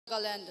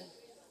Nagaland.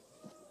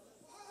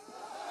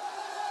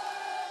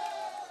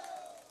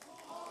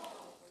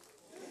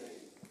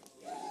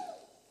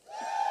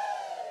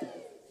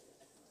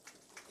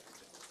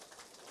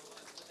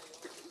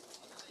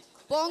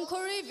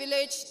 Bongkuri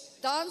village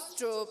dance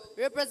troupe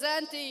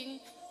representing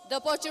the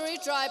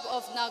Pochuri tribe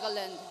of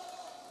Nagaland.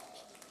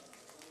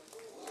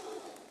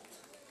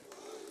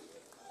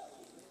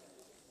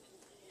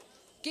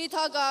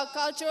 Kithaga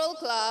Cultural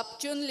Club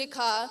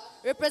Chunlikha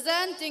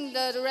representing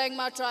the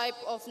Rengma tribe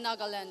of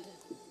Nagaland.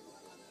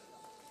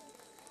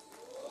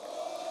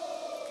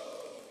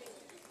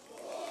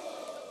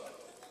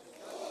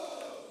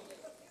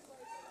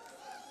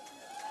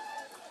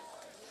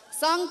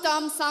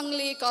 Sangtam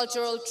Sangli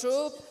Cultural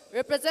Troupe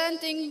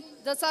representing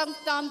the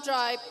Sangtam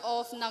tribe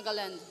of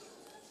Nagaland.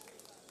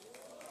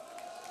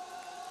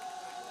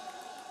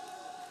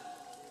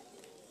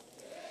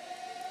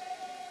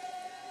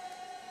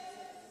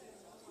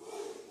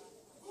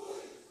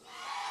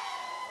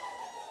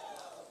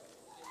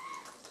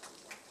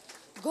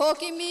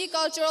 Gokimi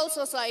Cultural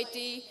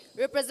Society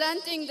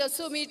representing the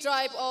Sumi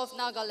tribe of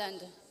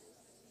Nagaland.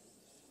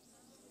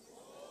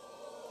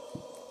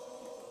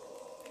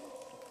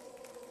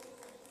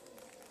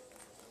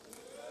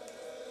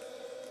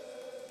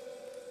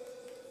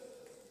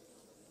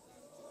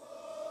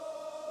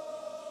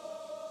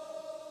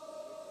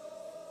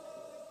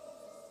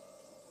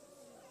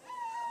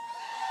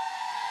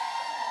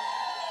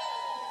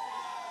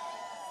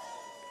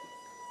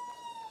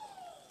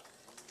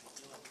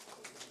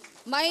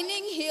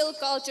 Mining Hill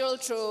Cultural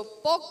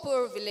Troupe,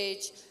 Pokpur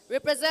Village,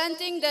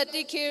 representing the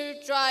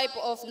Tikir tribe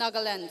of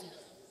Nagaland.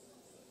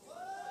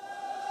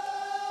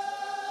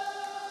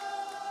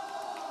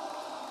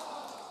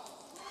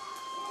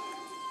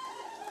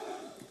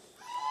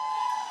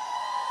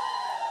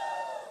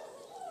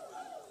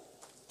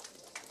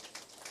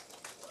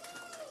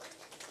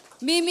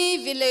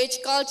 Mimi Village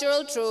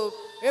Cultural Troupe,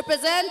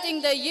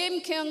 representing the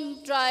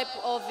Yimkyung tribe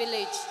of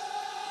village.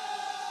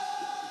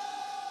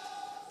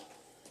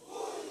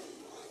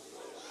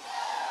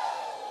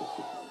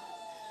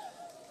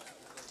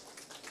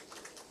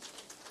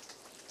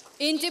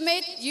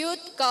 Intimate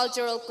Youth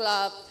Cultural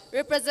Club,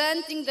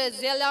 representing the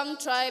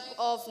Zelang tribe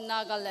of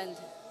Nagaland.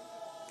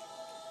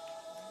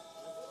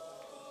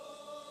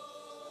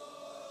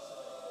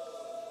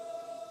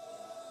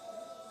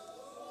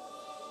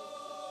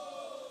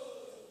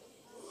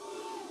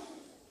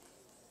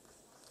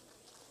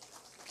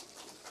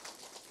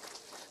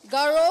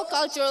 Garo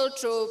Cultural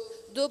Troupe,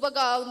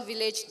 Dubagaon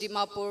Village,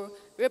 Dimapur,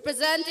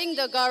 representing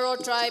the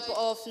Garo tribe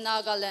of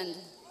Nagaland.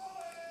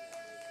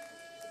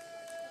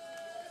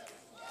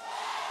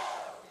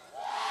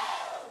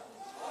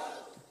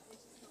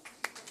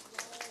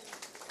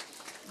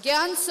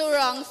 Gyan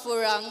Surang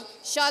Furang,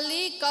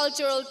 Shali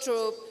Cultural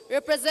Troupe,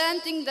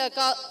 representing the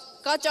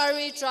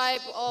Kachari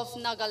tribe of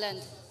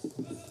Nagaland.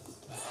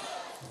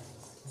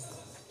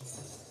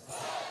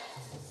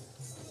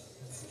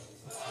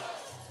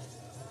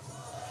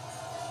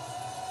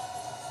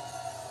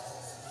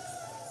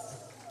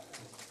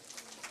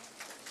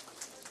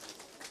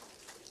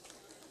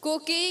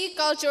 Kuki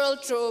Cultural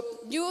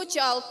Troupe, New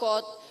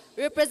Chalkot,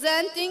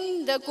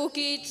 representing the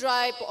Kuki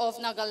tribe of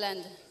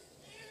Nagaland.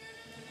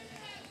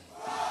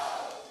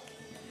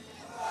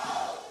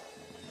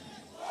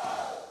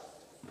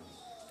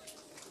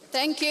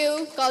 Thank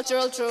you,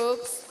 cultural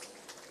troops.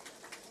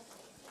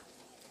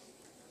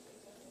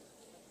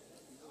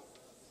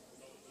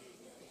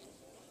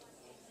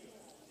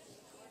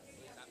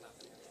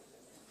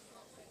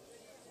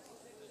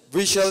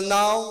 We shall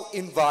now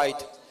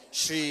invite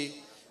Sri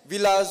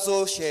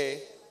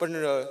Vilazoshe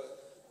Panra,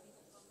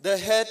 the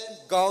head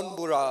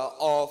Gaunbura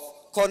of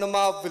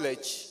Konoma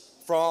village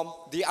from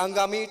the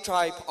Angami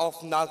tribe of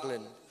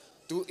Nagaland,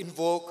 to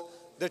invoke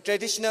the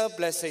traditional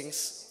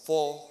blessings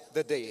for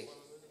the day.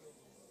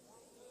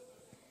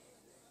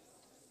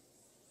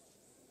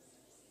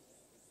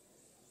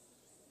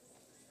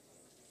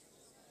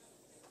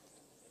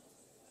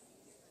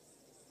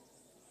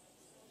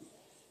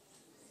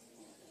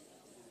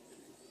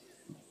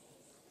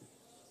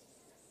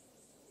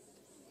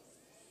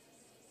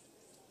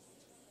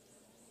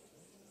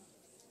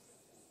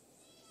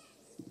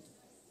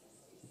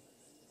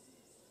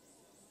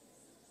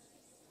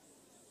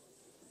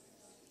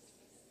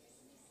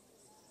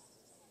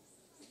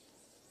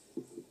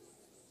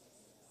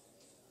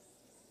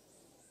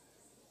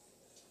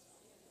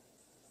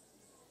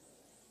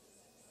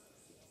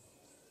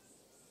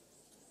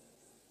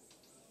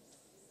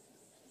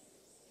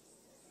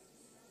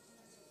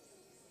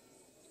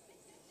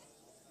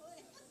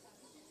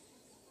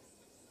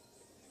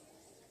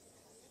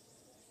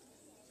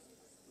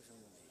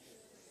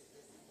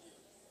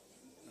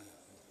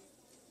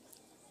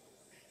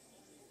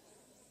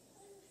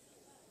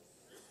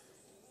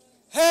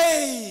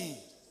 Hey!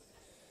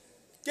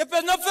 Que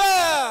peut nous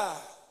faire?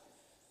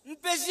 Un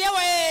plaisir,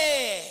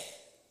 ouais!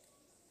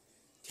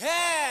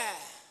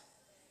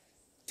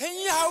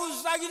 Tenny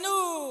house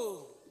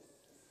aginu!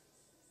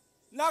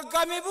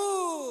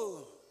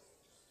 Nagamebu!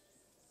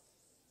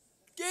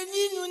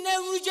 Kenny nous ne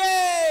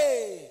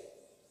rouge!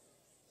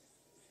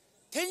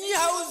 Tenyi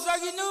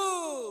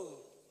hausaginu.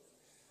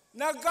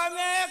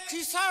 Nagame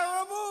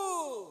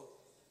kisarabu.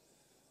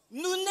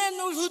 Nune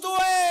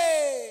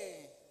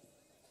nulhudoe.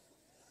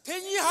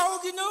 Tenyi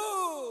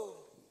hauginu.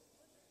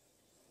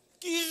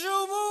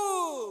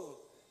 Kijubu.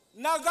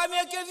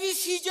 Nagame ke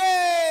visije.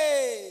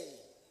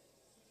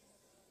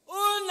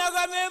 O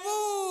nagame bu.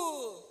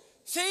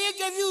 Seye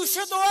ke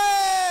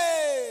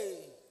vishadoe.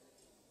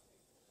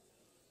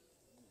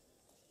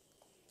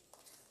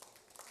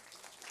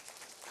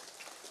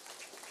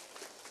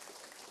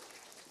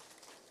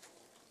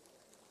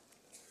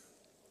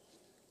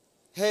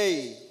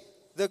 Hey,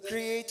 the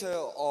creator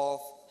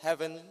of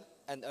heaven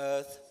and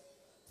earth,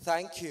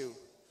 thank you.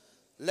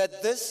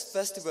 Let this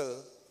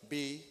festival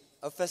be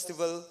a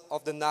festival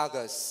of the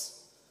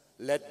Nagas.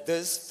 Let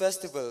this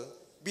festival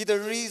be the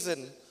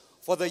reason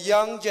for the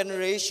young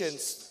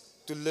generations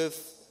to live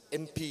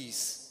in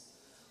peace.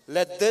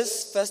 Let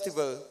this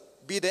festival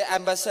be the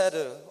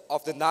ambassador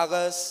of the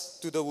Nagas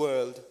to the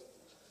world.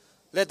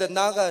 Let the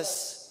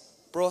Nagas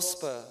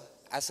prosper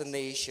as a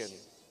nation.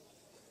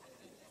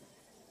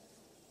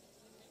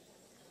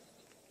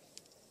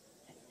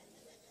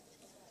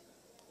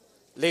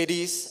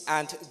 Ladies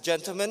and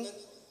gentlemen,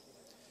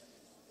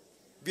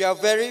 we are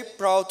very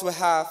proud to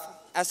have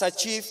as our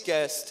chief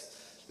guest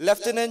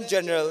Lieutenant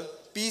General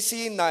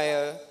P.C.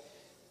 Nair,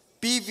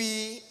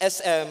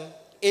 PVSM,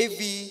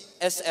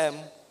 AVSM,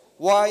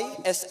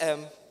 YSM,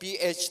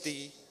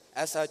 PhD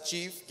as our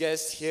chief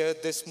guest here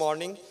this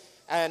morning.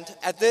 And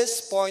at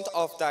this point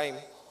of time,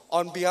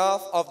 on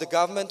behalf of the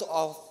government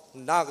of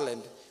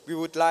Nagaland, we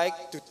would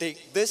like to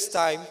take this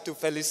time to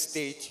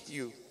felicitate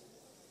you.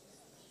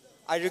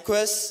 I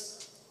request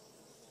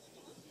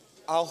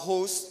our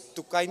host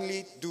to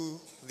kindly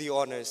do the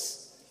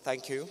honors.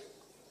 Thank you.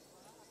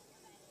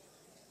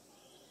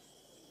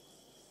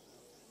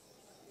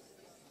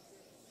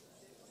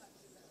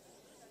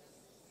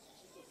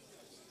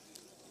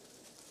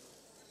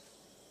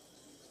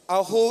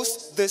 Our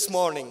host this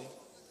morning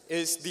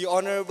is the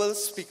Honorable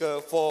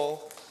Speaker for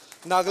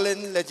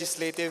Nagaland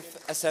Legislative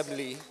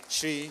Assembly,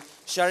 Shri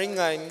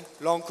Sharingain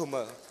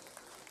Longkumar.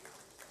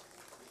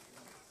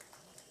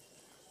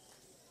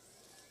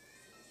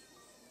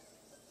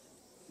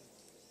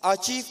 Our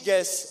chief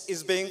guest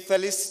is being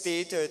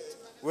felicitated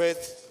with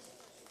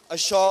a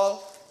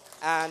shawl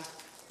and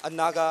a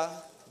Naga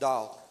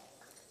dao.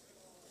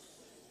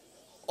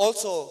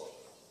 Also,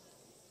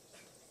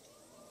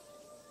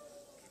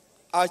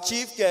 our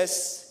chief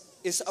guest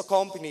is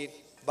accompanied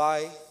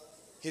by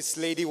his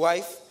lady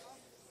wife,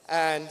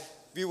 and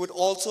we would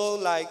also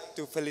like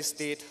to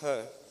felicitate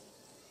her.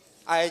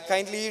 I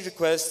kindly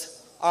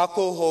request our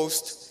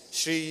co-host,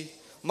 Shri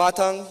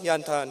Matang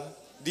Yantan,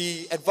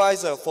 the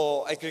Advisor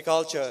for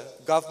Agriculture,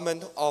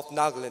 Government of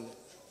Nagaland,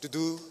 to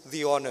do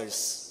the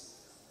honors.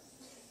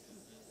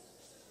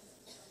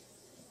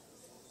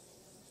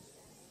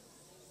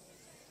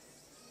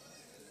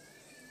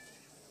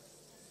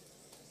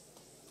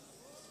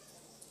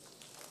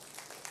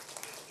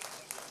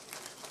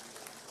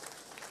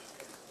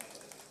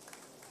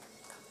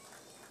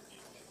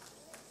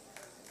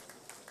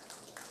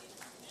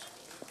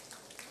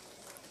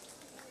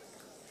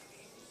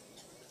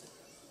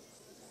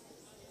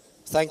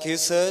 Thank you,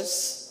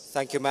 sirs.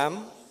 Thank you,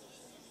 ma'am.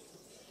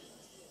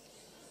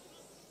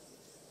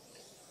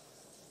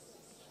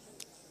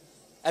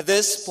 At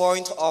this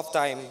point of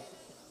time,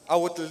 I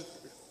would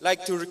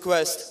like to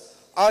request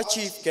our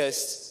chief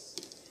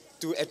guest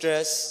to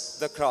address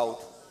the crowd.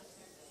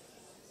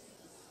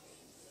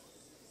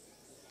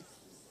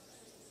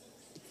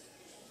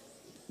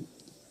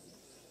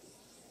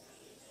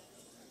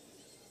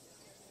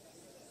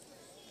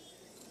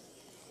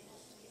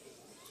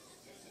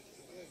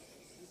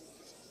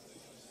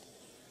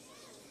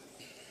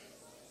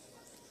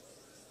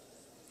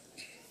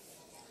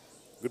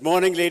 Good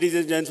morning, ladies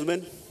and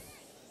gentlemen.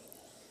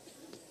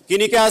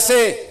 Kini kya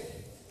se?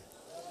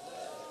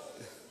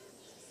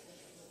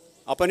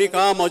 Apani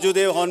kaha maujood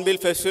hai Hornbill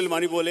Festival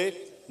mani bole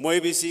moi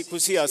bisi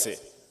khushi ase.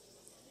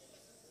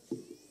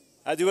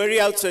 At the very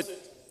outset,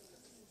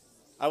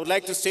 I would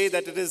like to say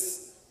that it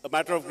is a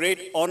matter of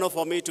great honor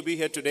for me to be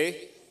here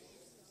today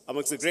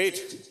amongst the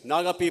great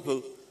Naga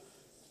people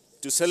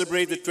to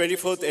celebrate the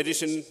 24th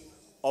edition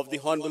of the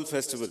Hornbill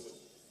Festival.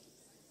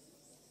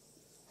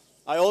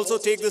 I also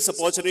take this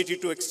opportunity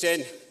to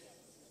extend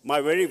my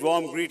very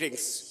warm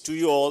greetings to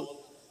you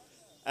all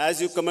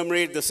as you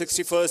commemorate the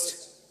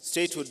 61st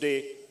Statehood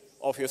Day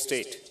of your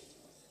state.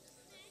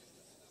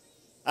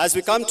 As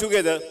we come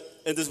together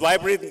in this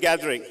vibrant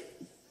gathering,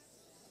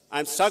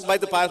 I'm struck by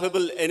the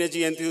palpable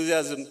energy and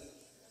enthusiasm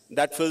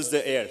that fills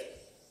the air.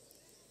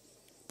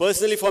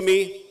 Personally for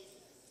me,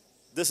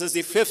 this is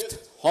the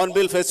 5th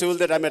Hornbill Festival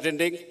that I'm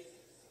attending,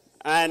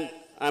 and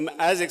I'm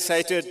as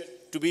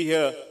excited to be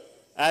here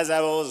as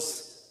I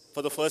was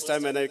for the first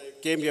time when I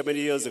came here many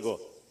years ago.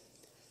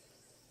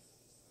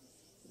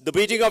 The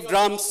beating of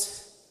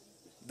drums,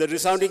 the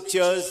resounding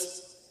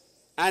cheers,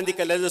 and the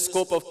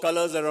kaleidoscope of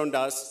colors around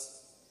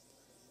us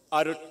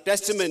are a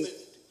testament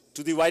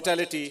to the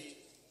vitality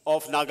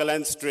of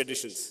Nagaland's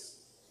traditions.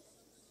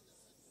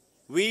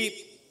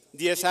 we,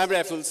 the Assam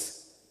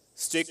Rifles,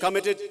 stay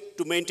committed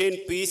to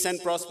maintain peace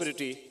and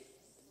prosperity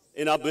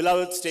in our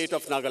beloved state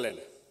of Nagaland.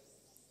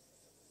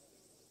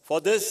 For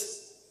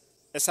this,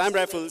 Assam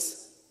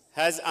Rifles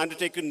has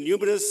undertaken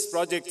numerous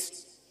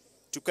projects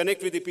to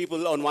connect with the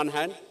people on one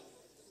hand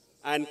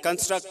and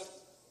construct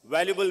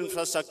valuable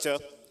infrastructure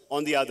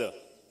on the other.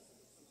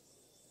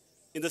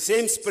 In the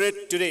same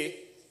spirit today,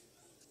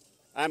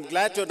 I am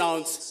glad to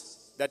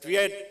announce that we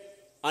had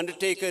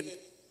undertaken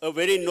a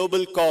very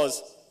noble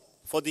cause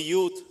for the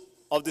youth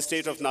of the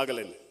state of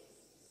Nagaland.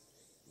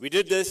 We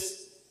did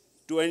this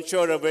to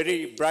ensure a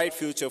very bright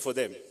future for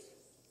them.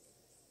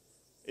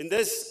 In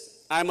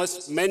this, I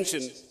must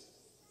mention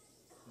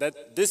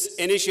that this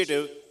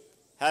initiative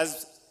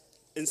has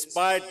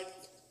inspired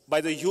by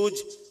the huge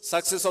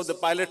success of the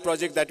pilot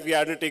project that we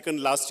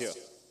undertaken last year.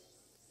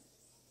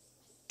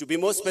 To be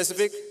more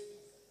specific,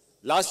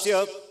 last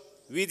year,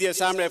 we, the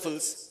Assam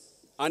Rifles,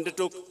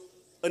 undertook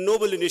a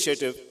noble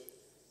initiative,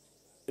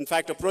 in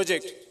fact, a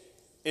project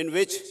in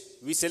which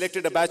we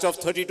selected a batch of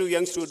 32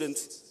 young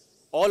students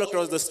all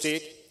across the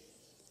state.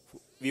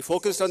 We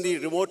focused on the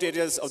remote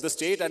areas of the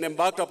state and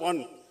embarked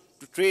upon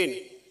to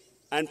train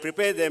and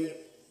prepare them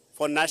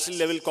for national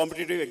level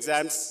competitive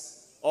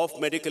exams of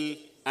medical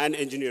and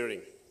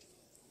engineering.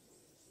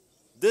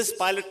 This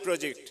pilot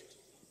project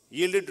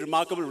yielded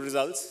remarkable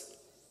results,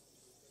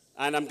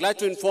 and I'm glad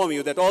to inform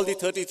you that all the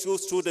 32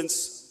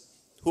 students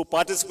who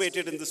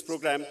participated in this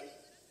program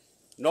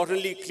not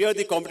only cleared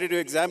the competitive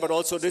exam, but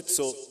also did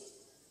so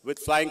with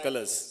flying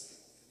colors.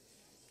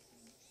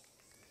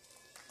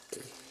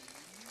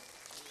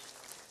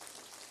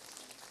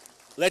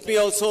 Let me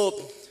also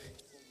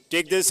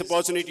take this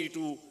opportunity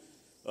to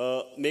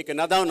make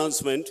another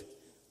announcement.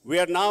 We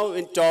are now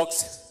in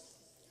talks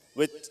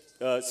with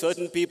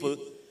certain people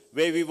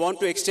where we want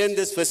to extend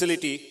this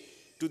facility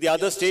to the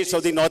other states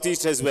of the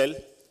Northeast as well.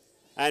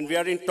 And we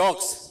are in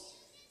talks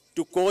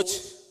to coach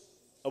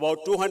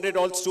about 200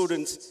 odd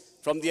students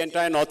from the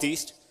entire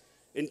Northeast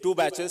in 2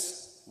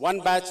 batches.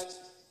 One batch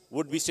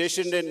would be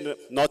stationed in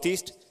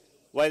Northeast,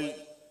 while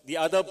the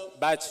other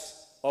batch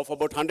of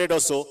about 100 or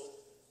so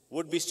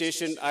would be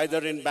stationed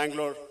either in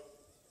Bangalore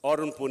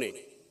or in Pune.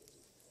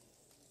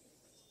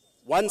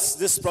 Once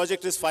this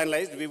project is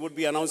finalized, we would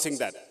be announcing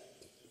that.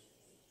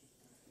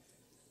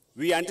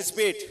 We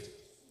anticipate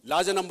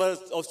larger numbers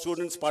of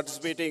students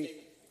participating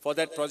for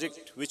that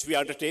project which we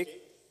undertake,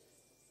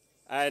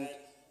 and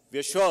we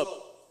are sure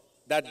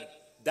that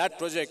that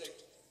project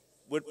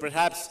would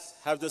perhaps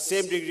have the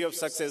same degree of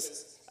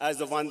success as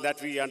the one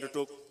that we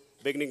undertook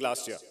beginning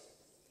last year.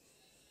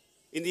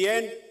 In the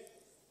end,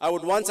 I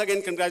would once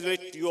again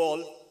congratulate you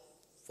all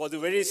for the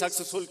very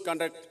successful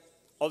conduct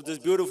of this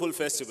beautiful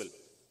festival.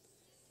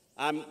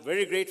 I'm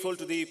very grateful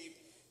to the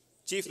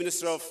Chief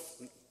Minister of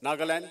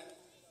Nagaland,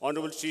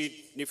 Honorable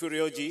Shri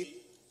Nifurio Ji,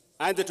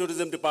 and the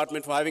Tourism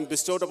Department for having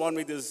bestowed upon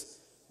me this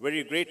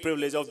very great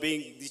privilege of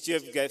being the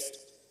chief guest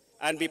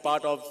and be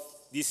part of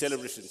these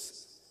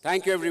celebrations.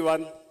 Thank you,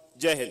 everyone.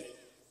 Jai Hind.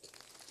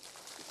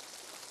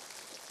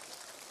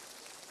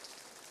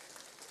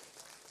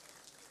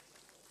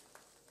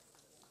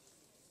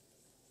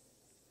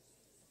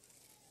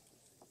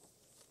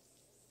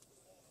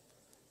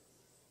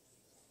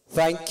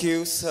 Thank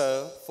you,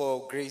 sir,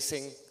 for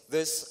gracing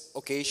this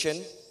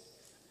occasion.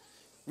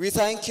 We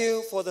thank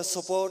you for the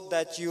support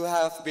that you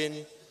have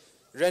been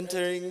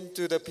rendering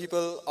to the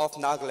people of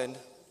Nagaland.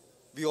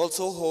 We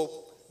also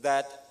hope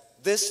that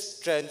this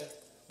trend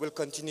will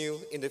continue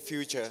in the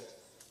future.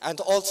 And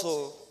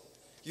also,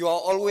 you are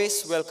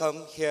always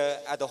welcome here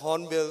at the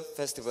Hornbill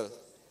Festival.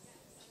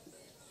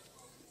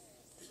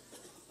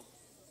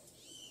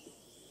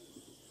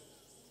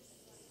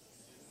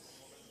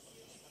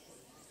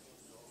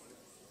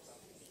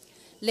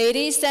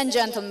 Ladies and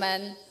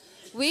gentlemen,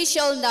 we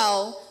shall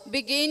now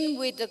begin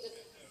with the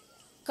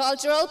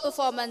cultural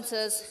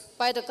performances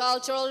by the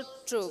cultural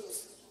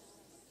troops.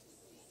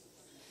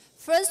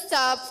 First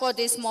up for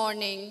this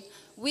morning,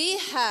 we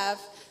have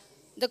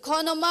the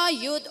Konoma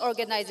Youth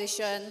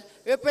Organization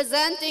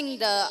representing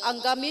the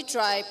Angami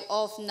tribe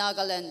of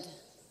Nagaland.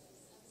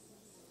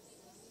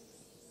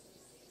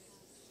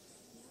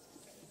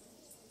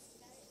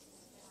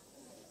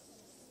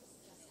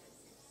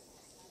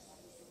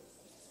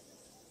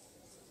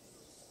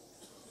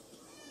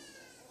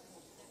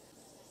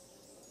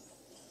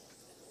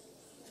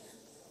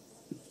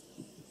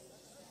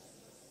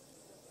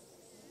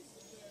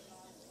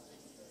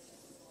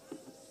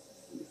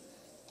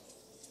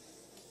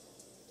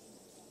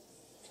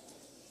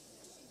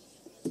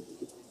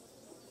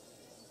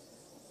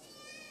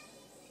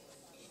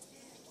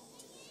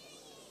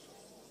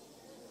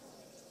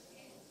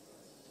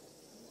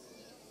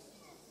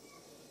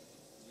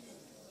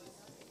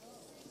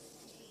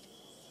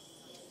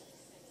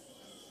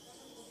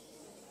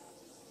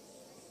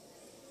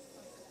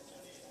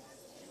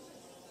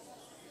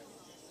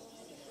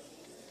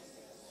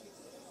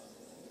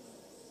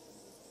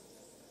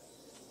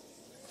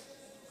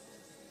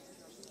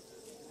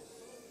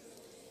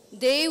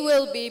 They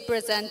will be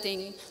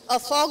presenting a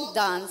folk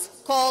dance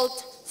called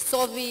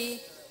Sovi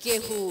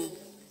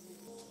Kehu.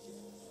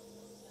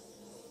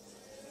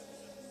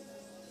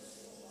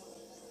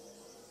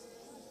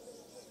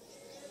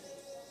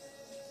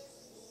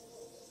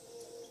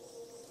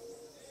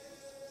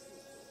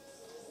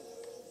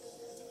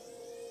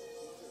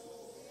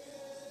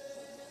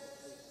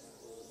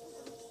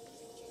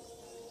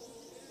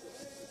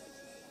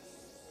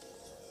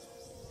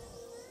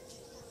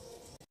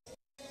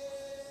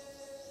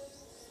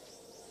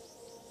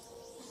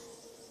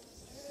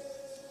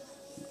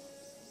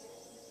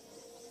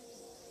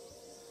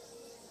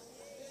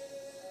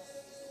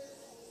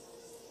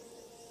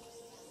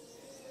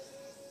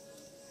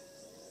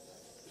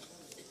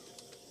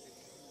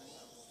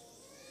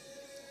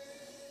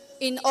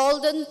 In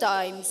olden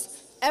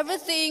times,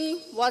 everything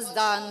was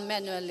done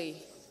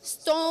manually.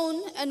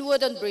 Stone and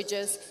wooden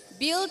bridges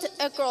built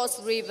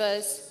across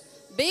rivers,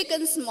 big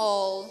and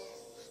small,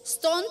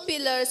 stone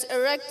pillars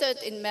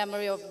erected in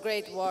memory of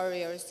great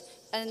warriors,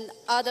 and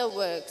other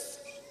works.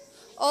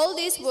 All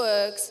these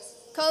works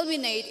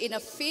culminate in a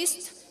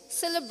feast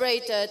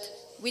celebrated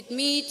with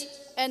meat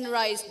and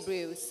rice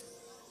brews.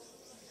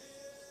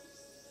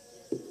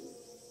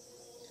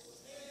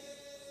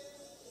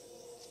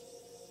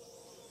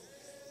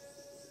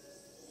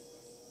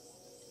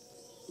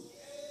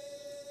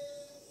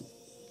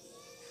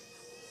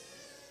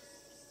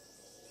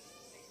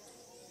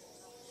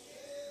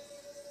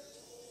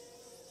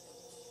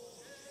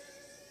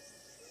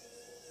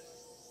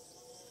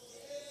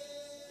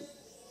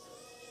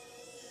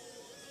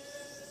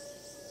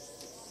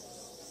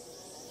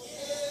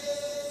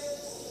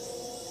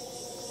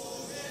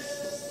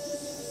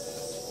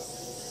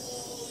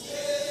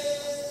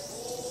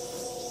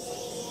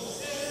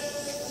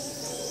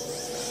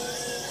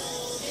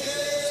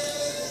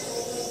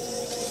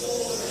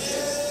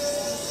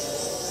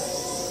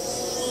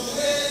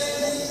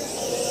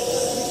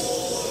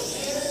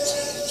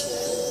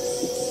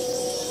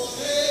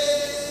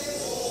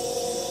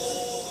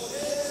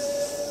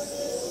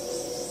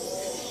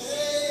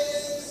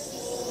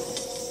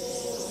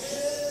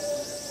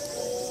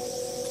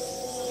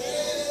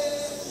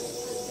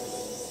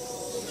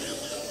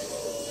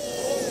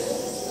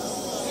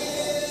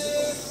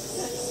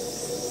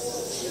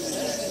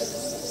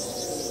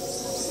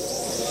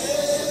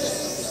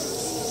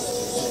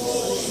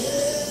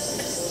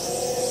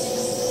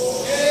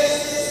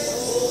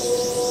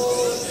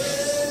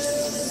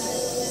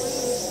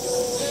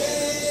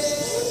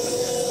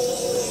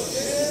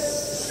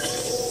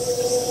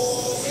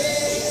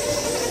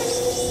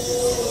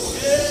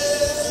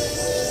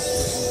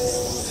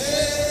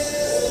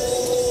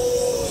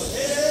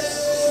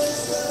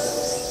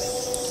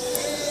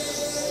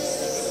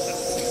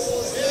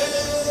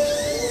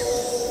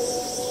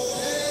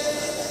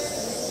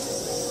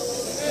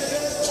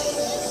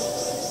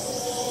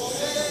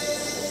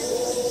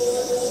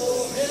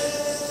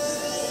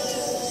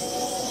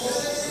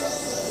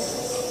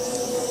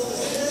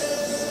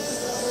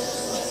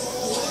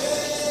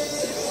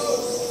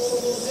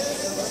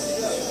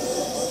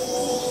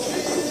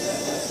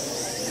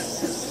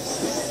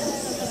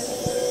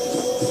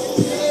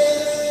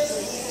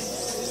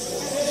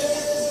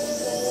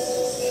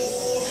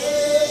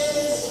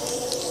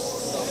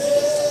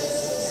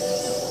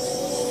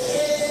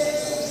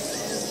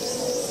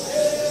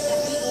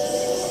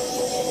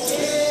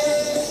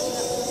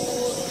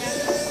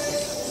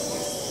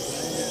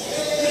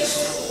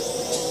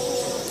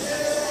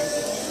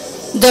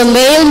 The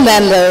male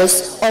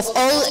members of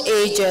all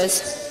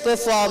ages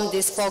perform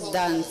this folk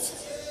dance.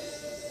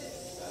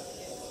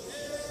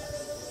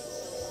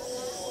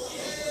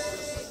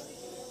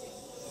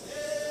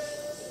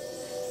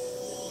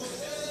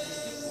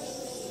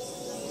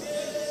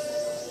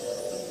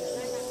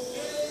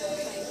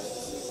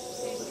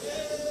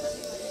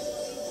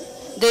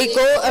 They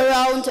go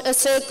around a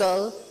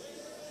circle,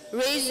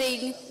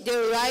 raising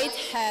their right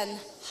hand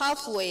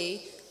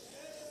halfway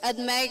and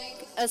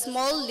make a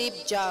small leap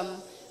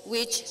jump,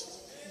 which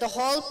the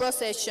whole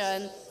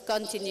procession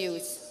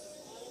continues.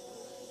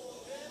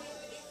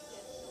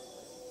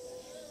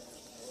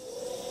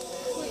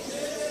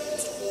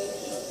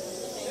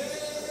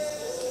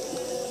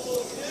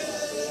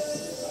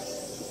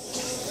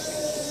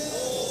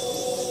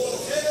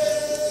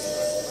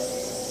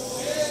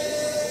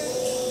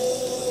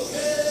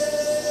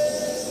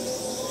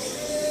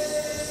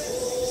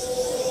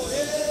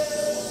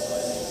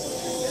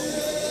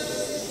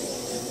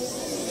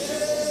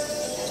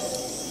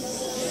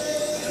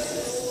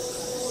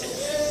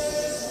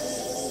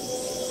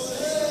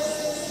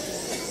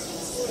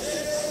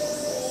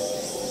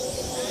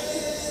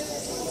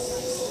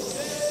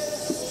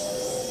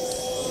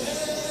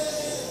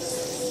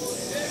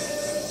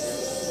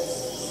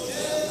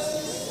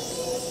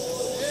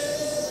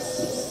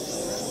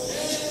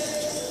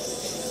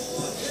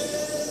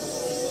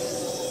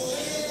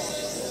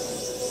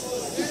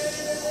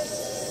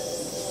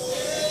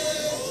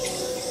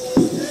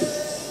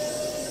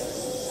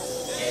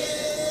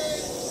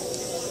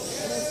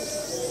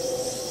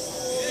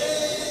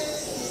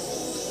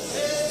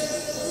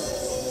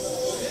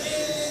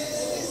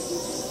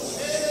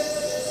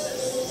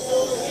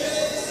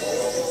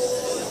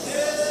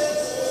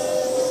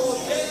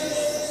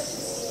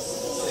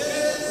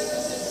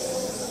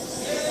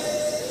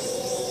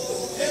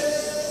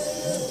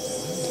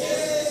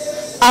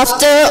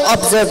 After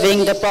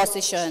observing the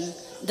procession,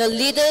 the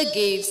leader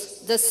gives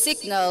the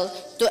signal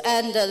to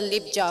end the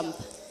lip jump.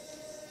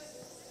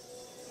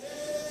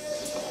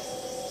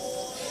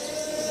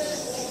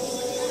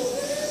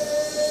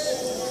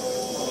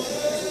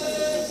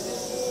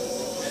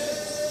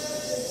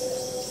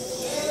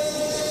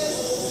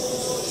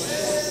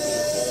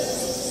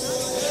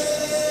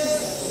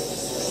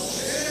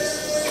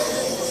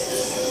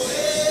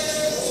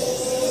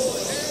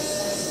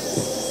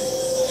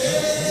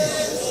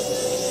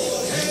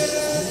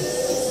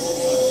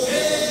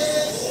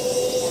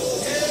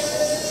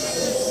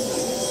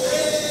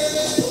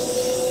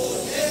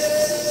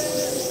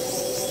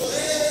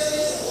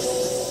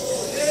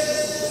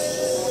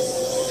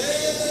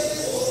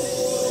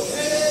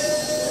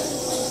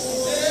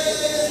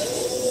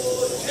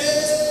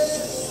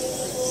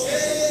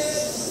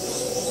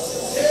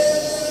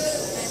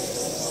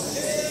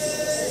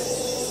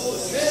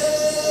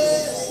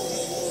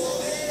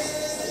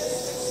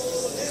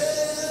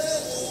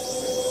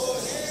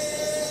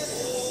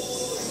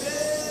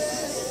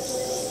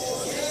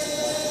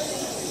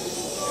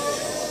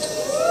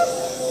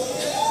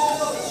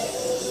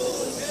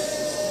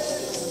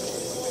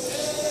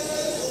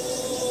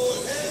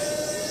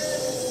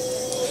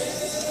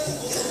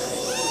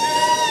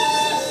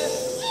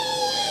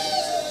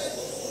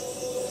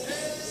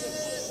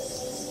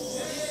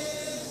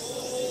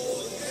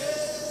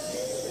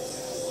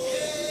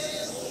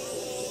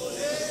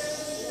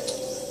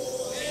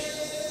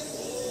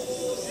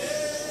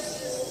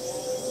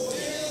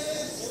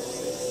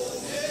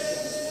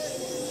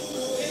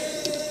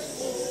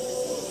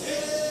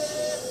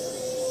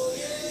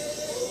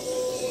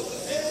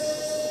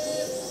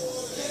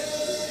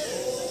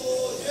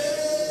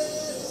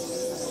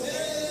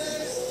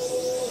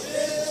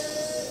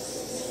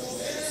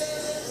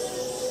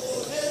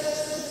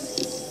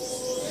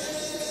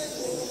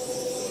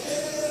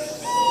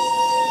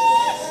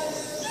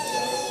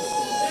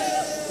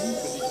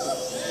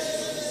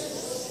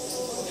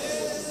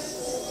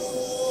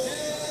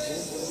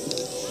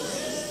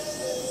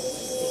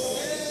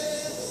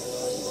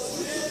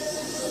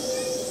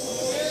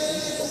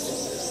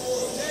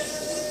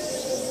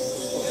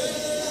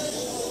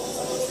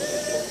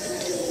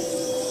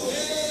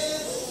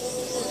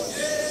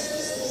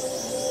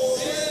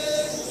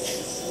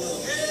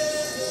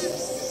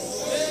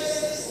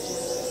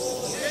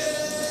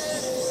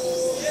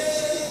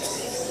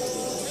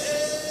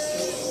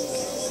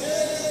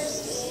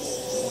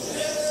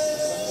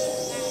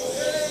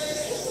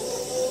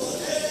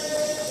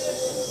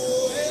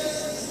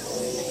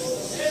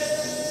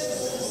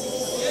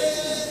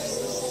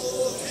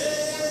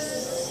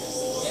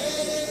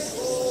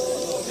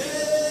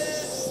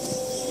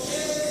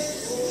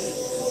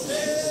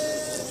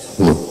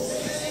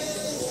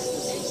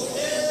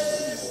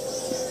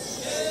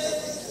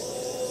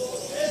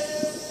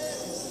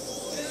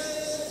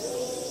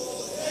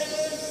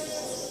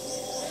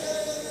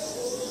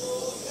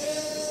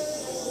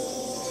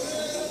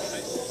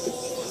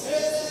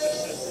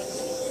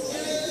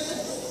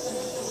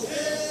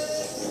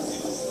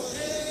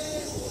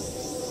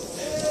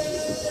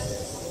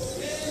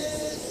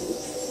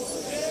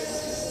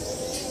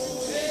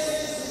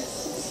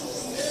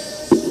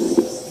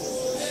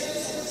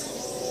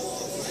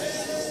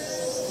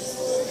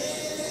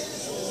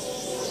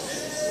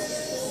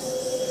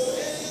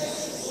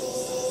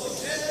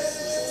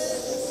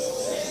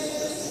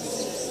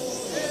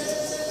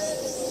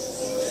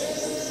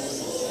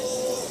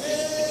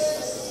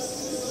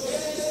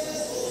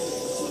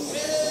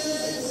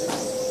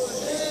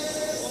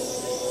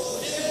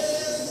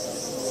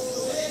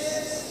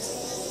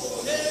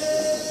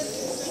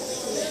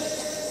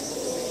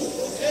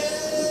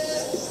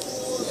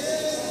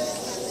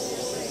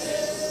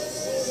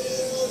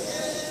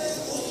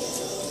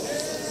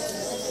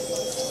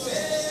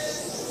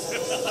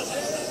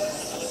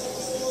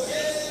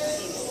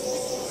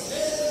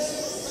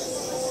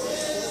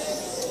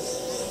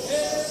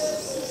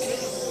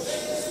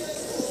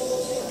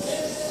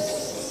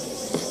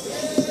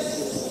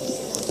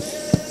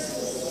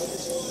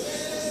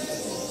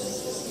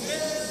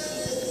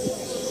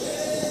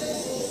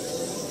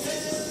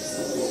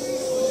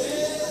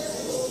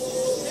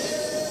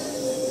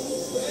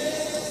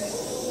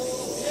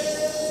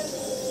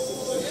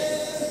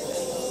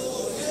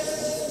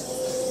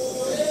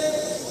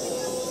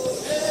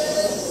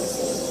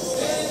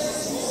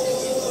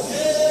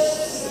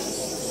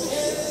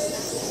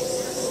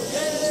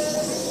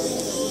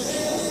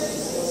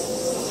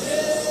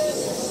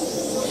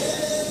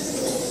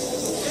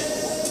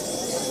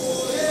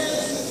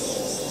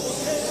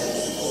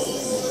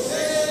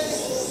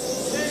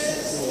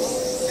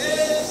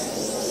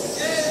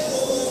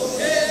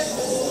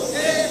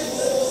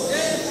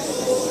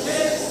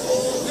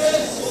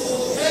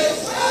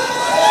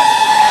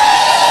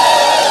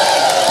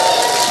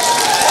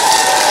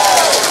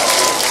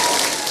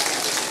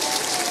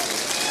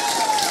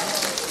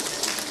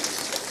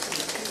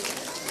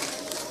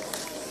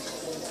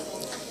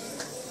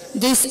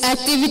 This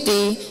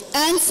activity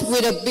ends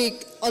with a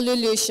big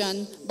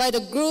ululation by the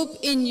group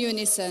in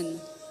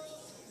unison.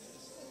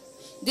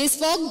 This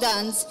folk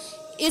dance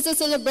is a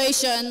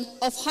celebration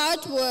of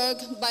hard work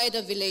by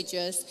the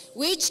villagers,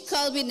 which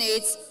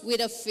culminates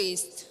with a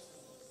feast.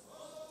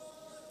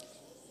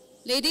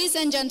 Ladies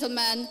and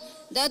gentlemen,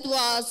 that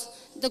was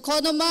the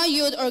Konoma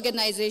Youth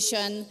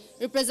Organization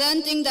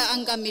representing the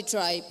Angami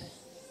tribe.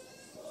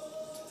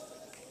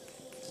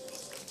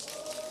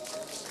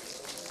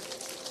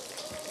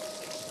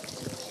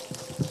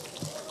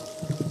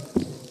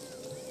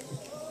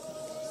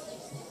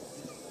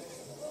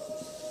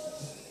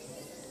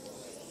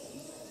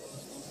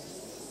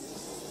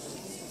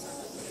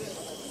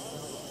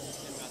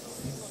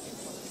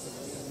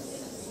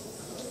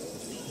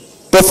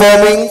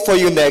 Performing for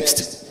you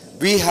next,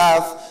 we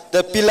have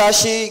the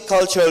Pilashi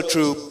Cultural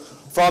Troupe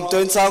from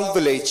Tuensang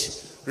Village,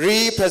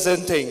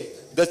 representing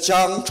the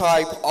Chang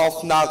tribe of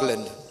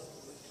Nagaland.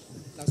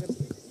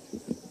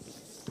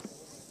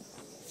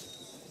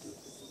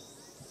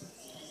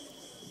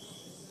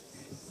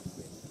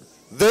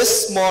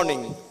 This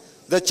morning,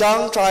 the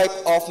Chang tribe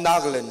of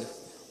Nagaland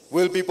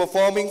will be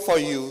performing for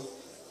you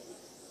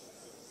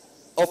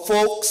a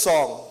folk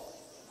song.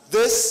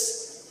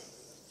 This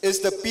is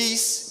the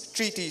peace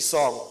treaty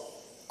song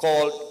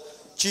called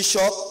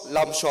Chishok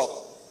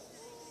Lamshok.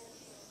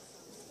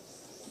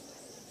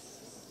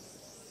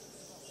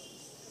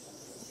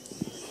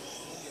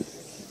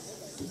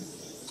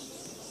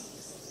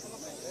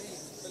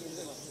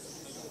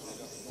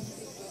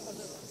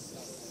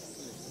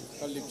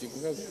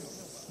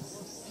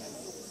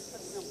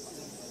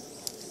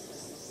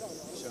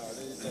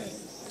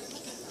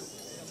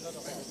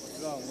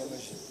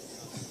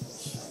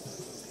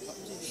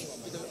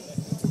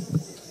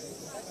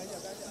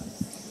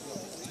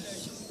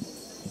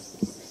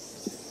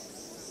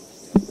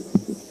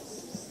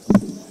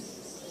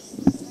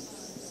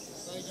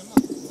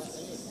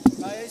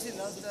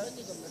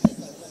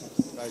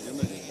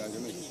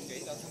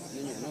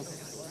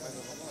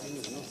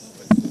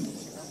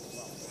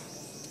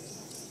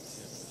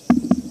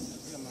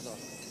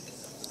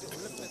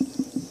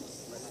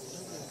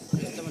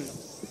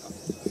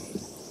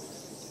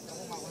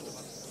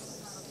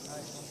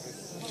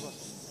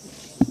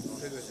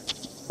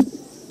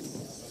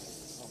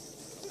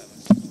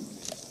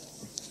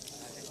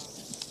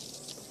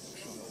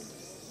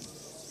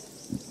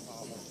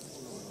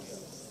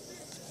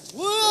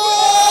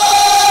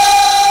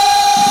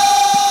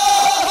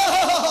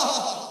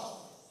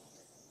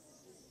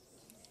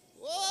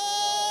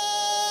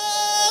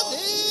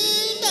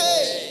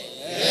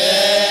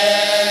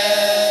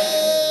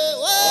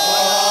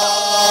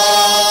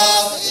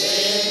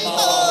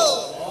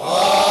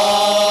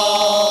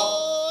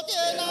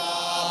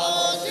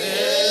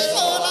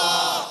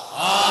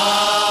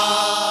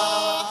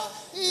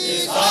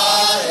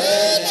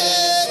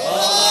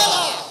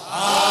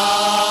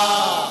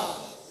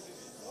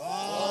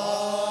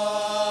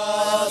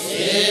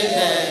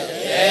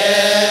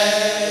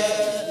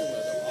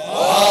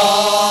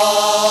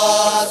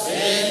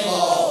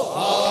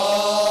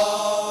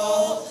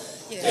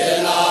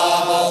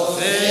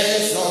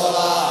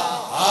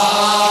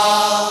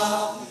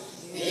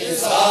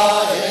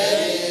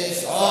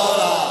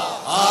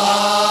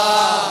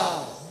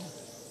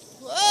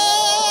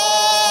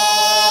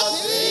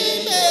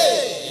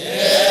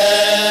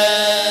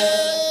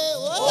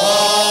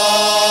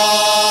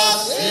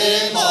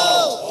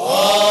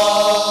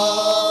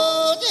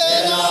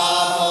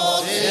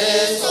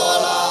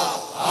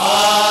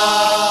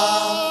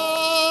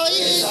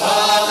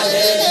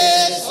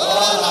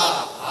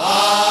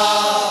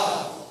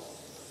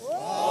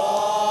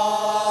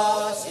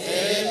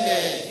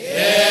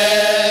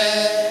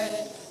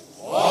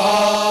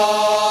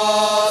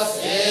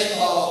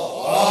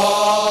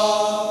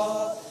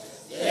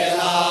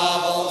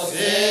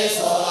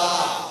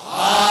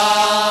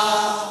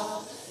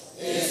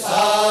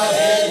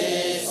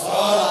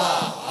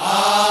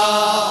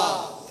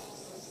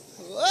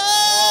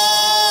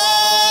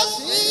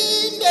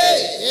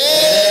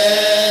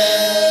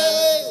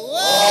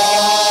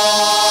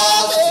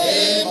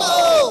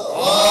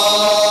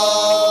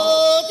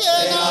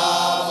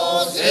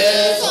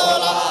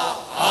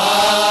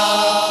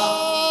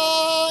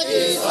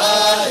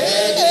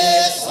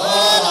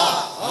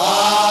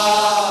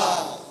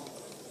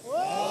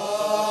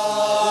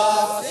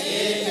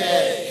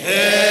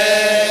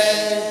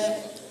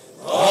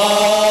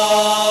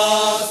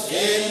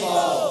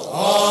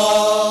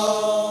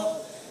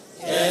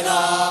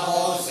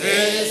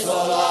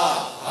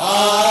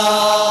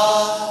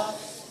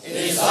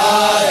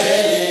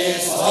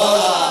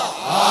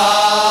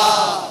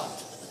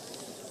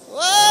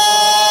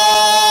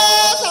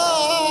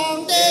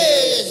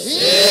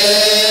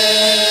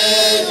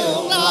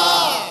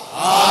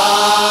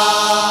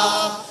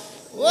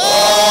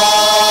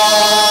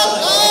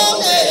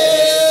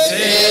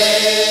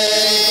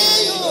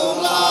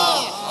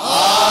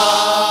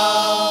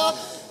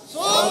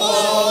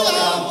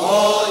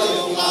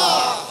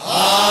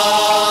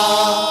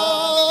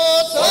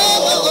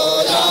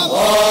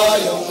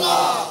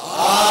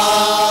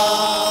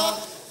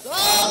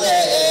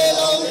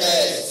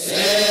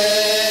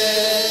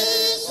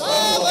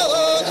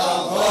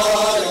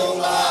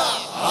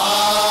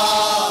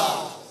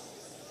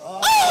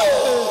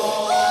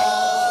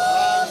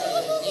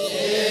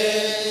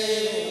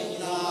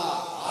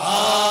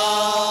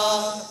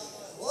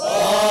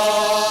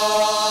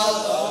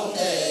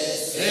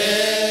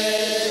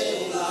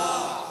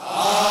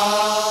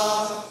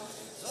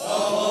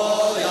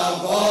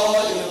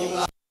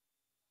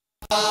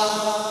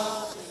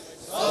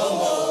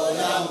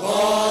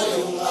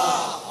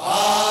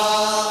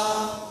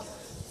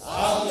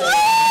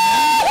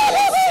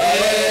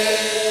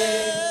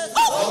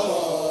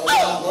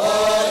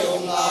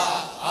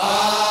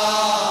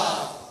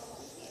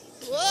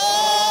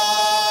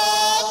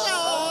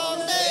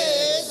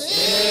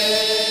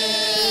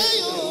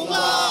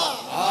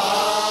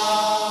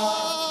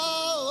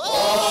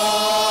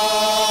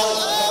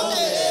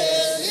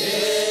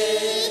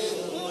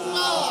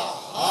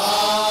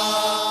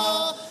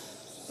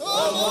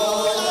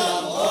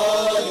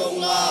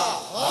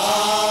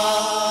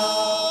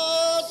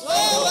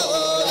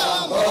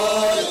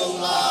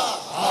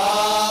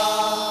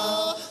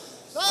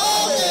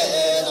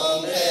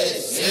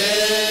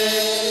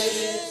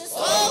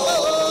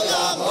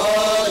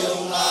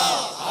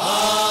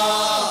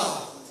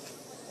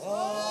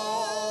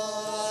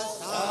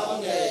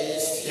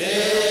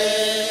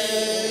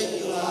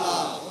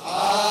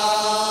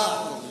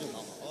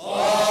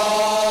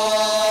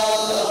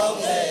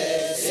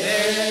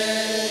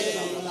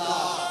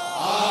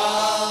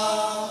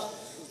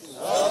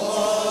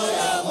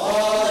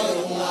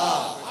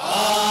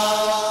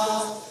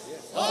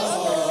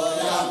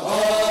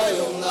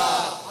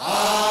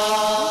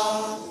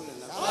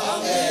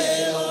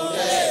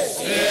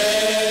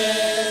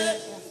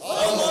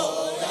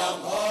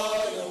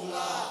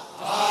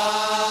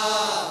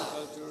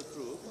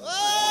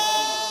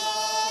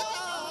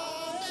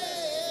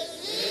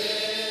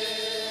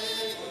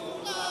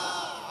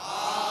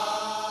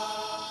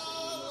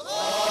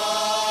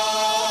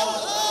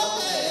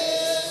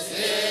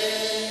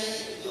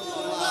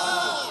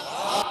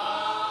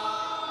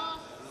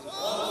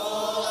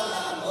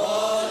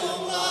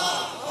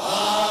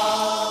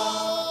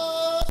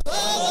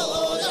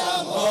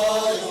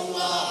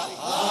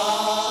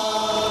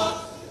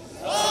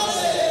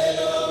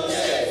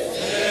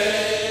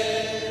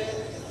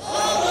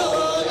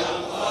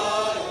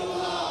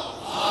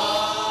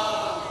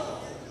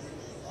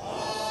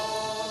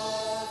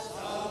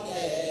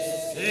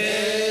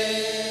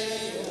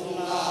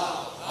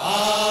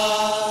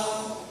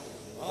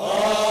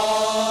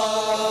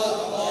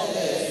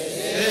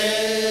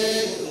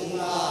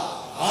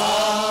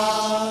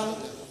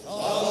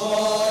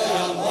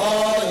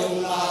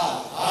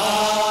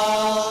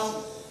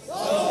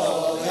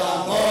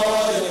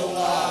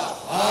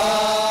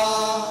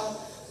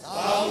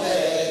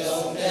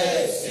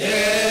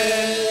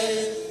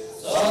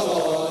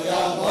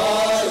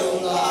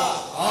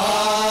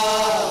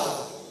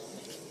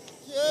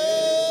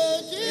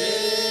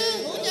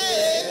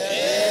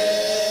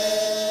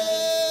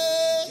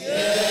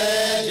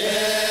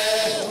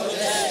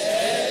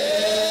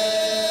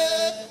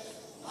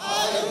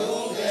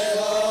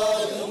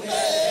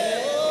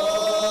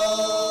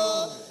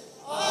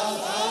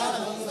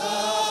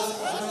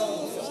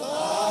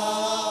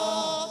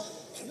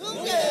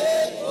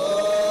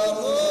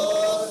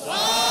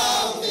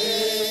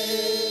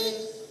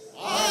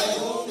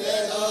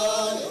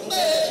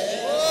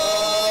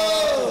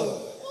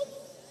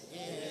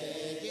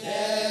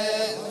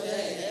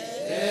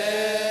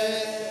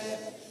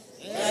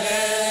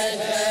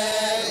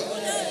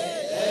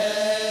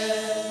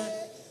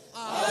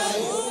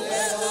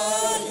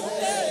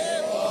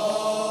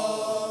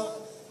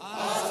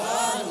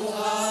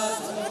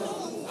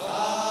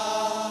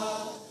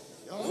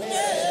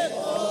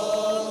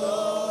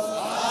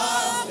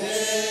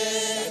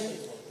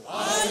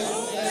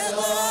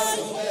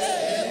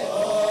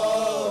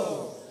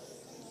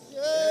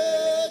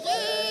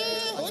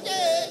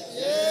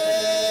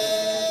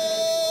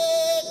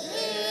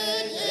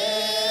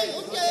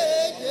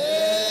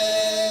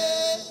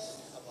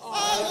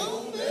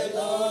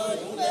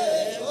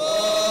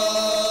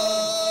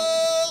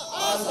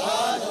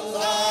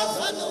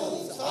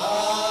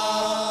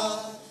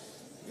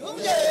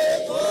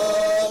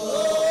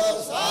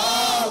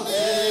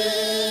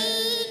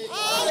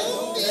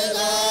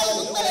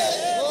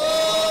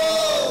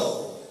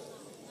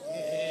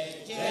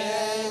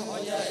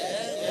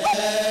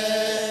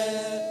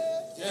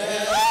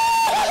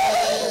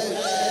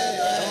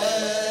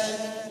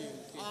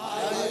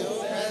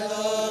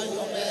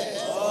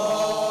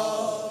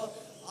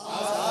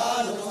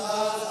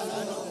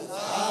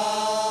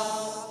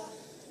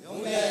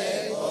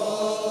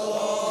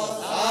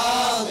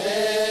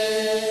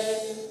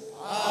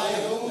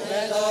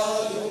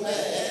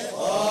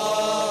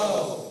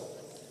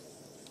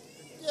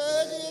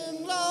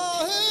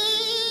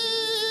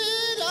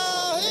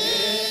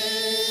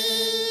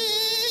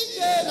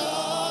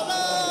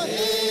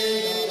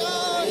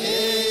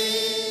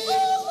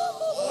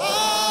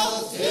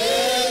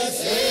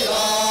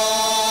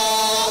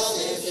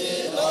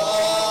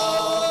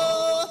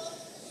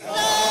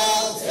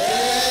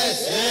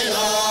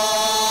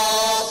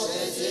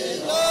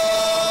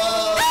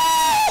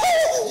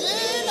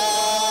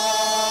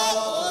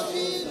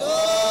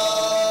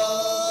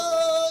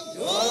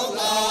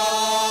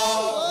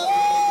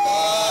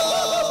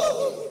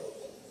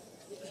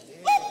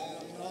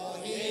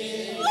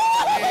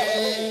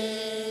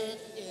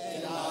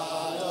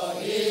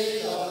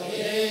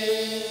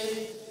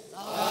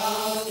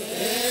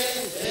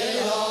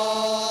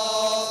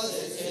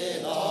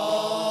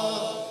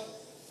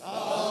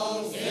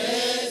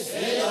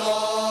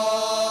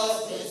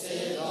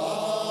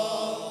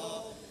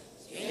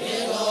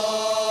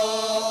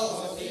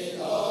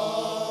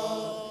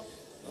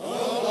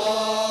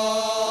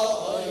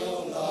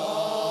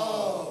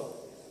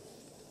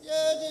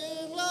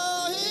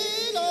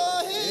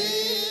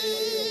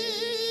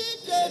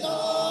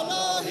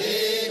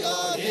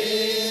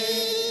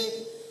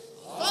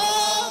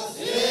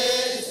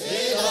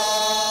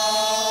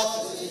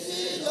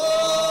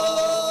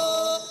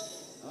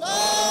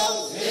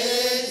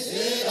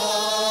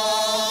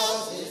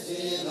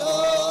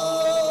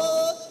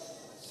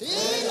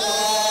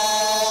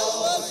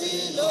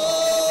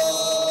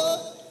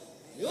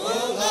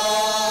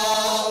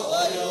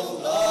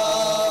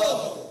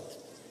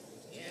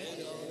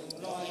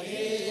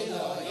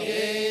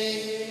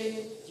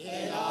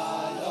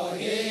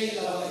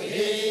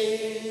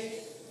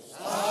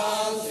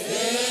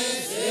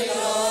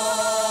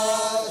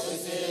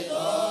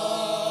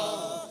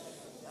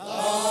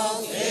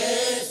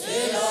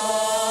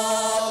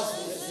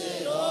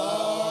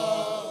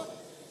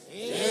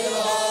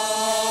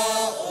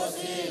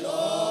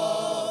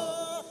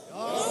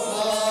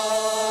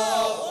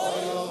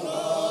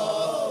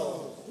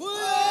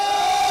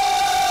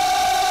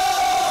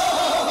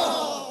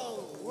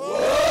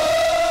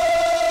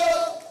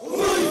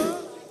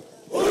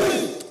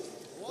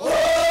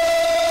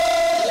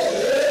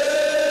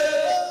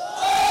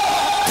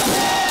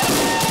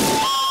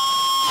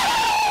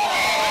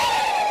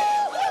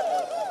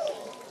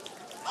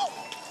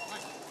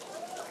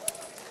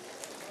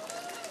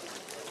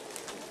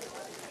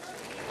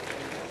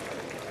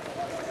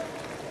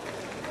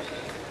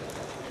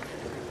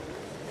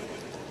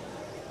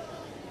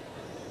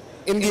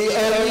 In the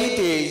early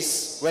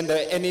days, when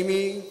the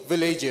enemy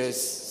villagers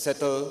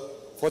settled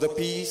for the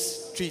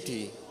peace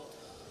treaty,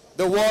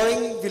 the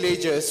warring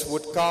villagers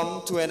would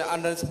come to an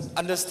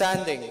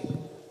understanding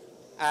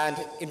and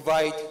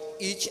invite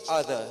each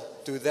other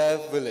to their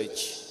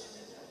village.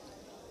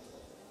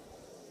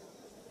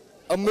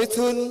 A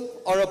mithun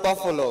or a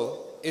buffalo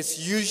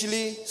is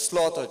usually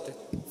slaughtered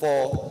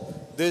for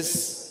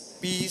this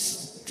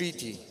peace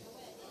treaty.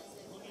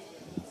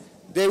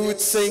 They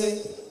would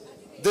sing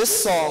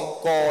this song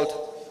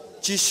called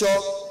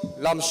Chishok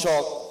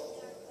Lamshok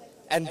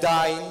and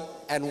dine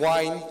and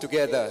wine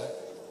together.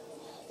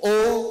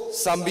 O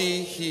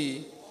Sambi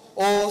Hi,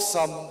 O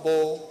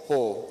Sambo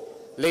Ho.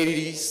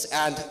 Ladies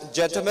and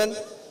gentlemen,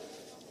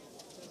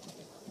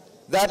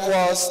 that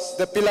was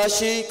the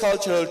Pilashi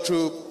cultural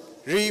troupe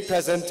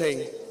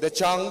representing the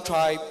Chang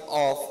tribe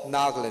of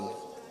Nagaland.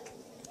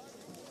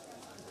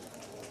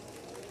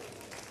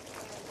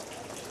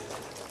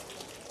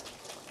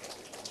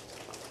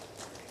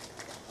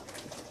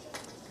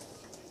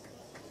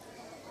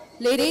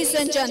 Ladies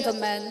and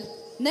gentlemen,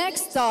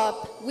 next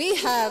up we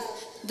have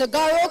the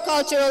Garo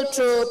cultural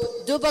troupe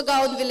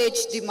Dubagaon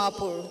village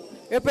Dimapur,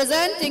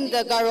 representing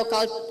the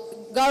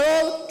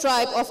Garo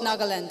tribe of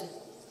Nagaland.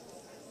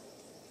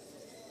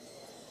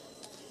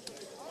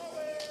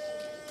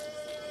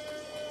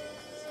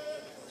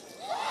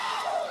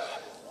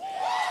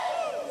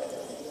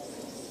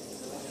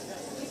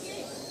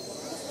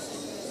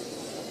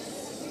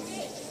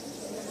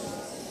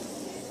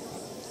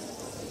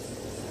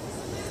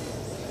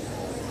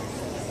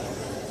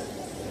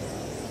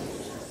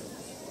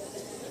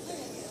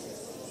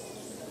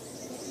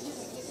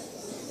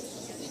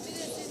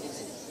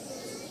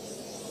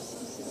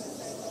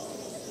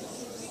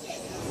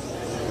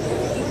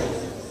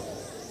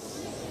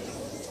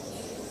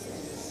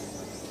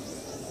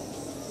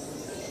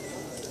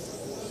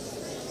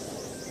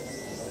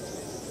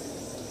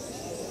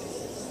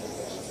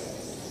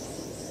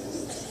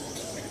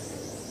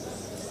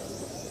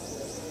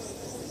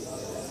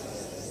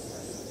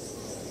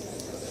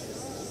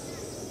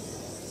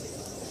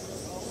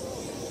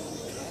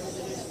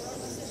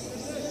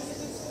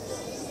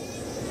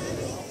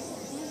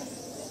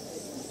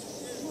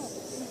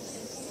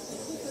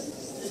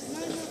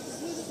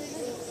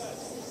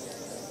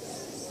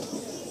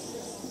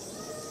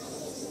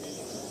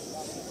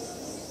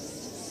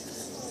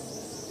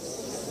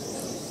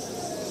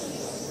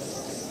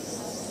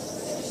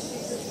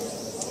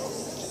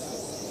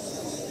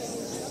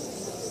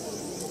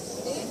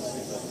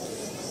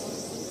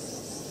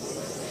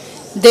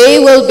 They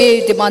will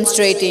be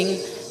demonstrating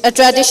a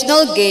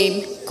traditional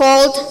game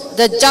called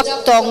the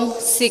Jaktong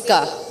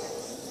Sika.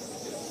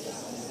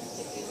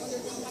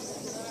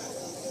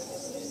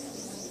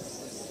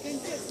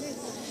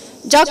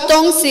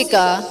 Jaktong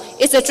Sika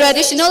is a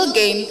traditional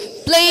game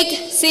played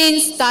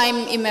since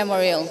time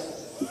immemorial.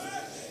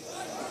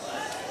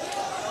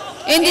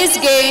 In this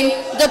game,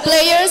 the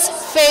players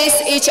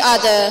face each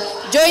other,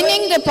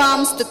 joining the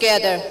palms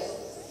together.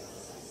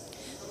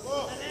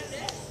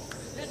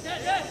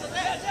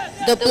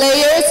 The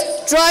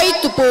players try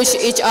to push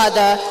each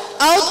other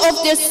out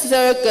of the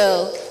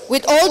circle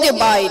with all their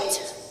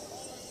might.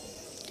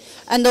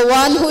 And the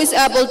one who is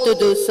able to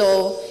do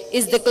so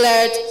is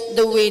declared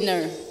the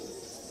winner.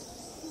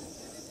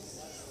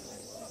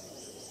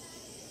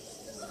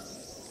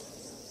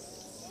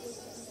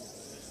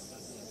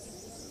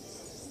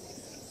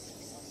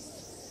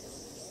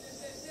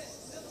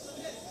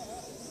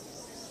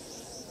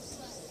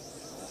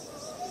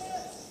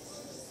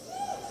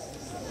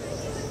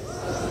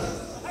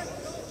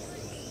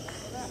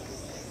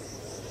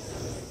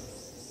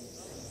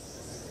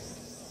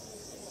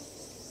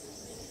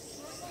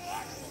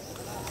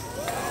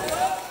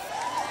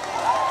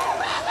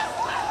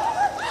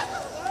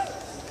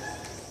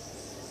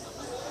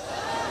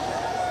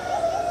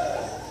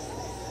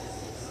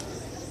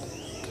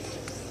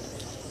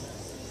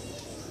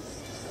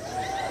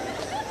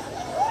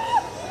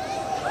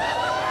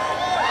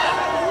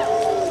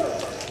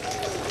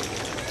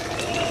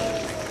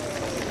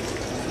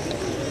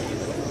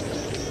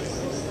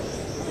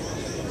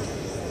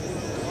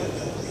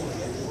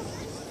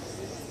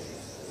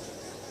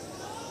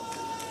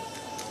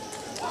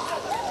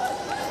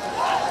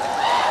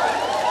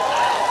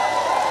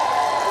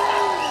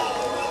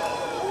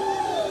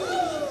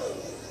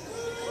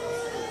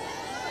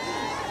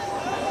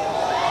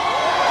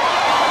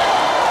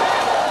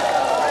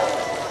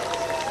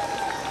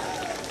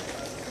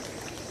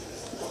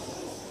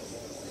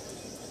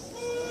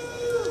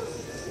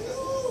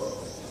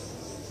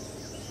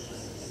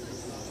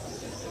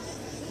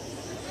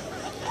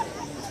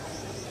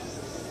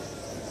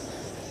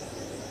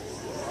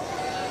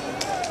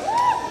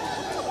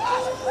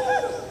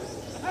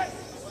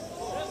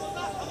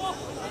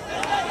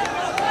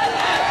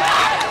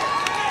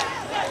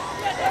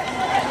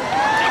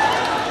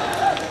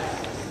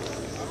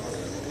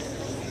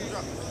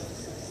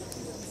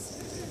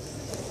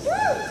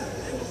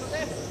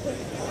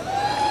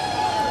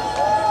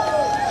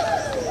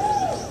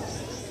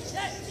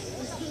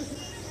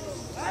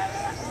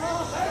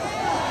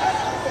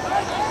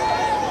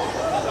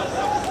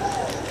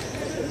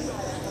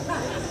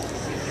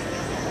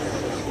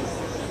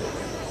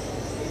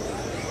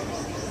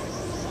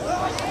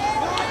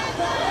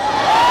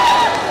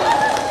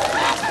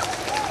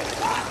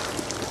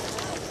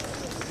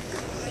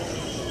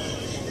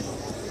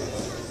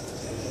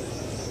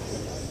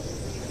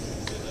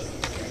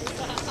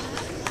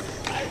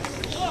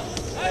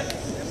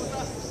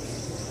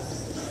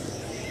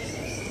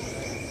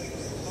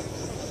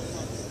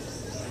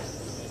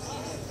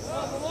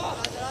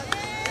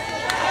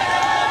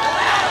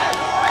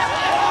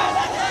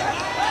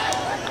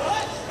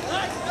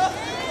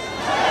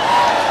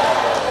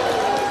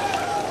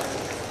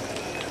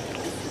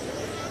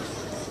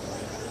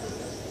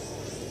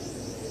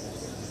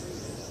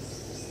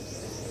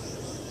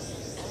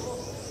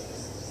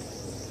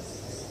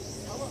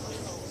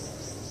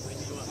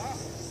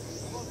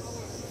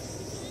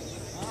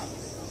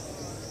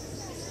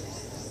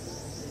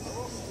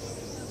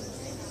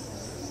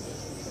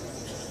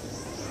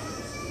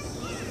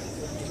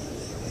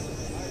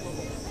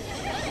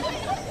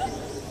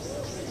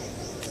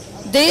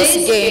 This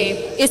game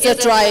is a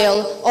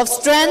trial of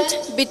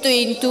strength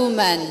between two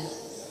men.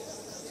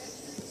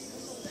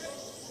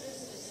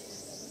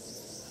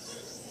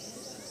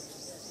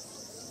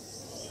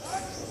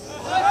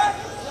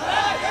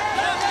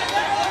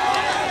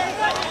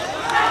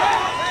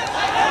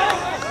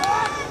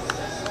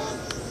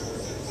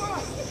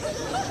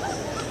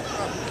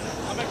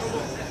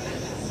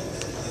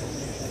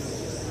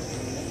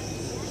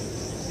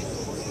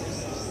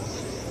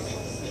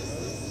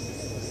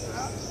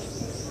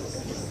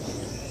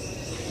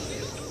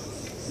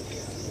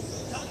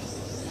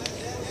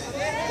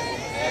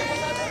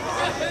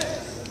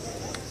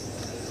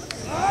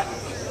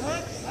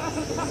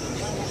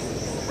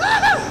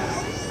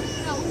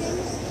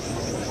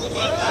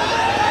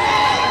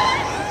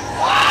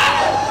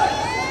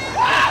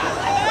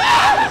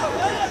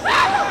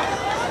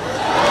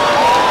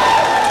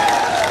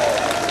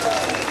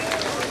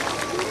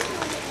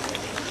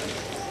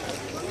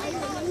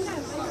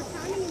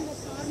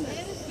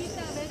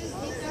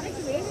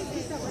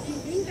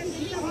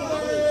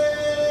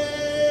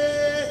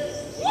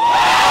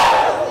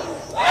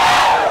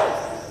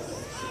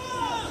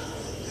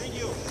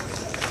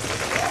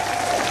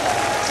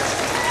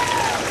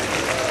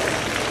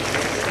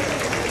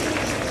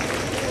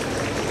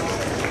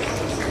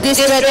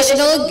 This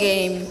traditional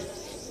game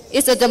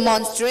is a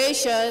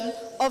demonstration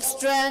of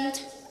strength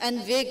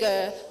and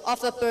vigor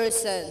of a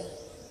person.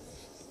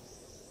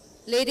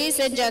 Ladies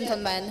and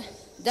gentlemen,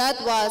 that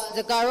was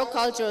the Garo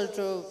cultural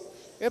troupe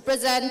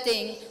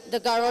representing the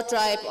Garo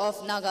tribe of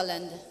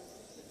Nagaland.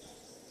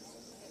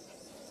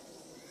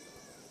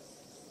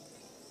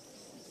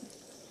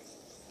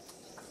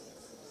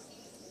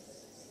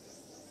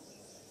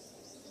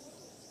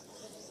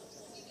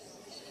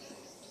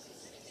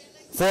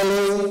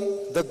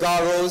 Following the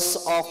Garos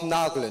of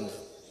Nagaland,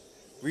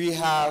 we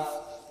have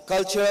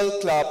Cultural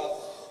Club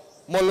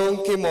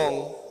Molong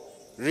Kimong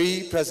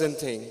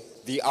representing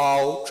the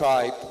Ao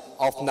tribe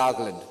of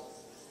Nagaland.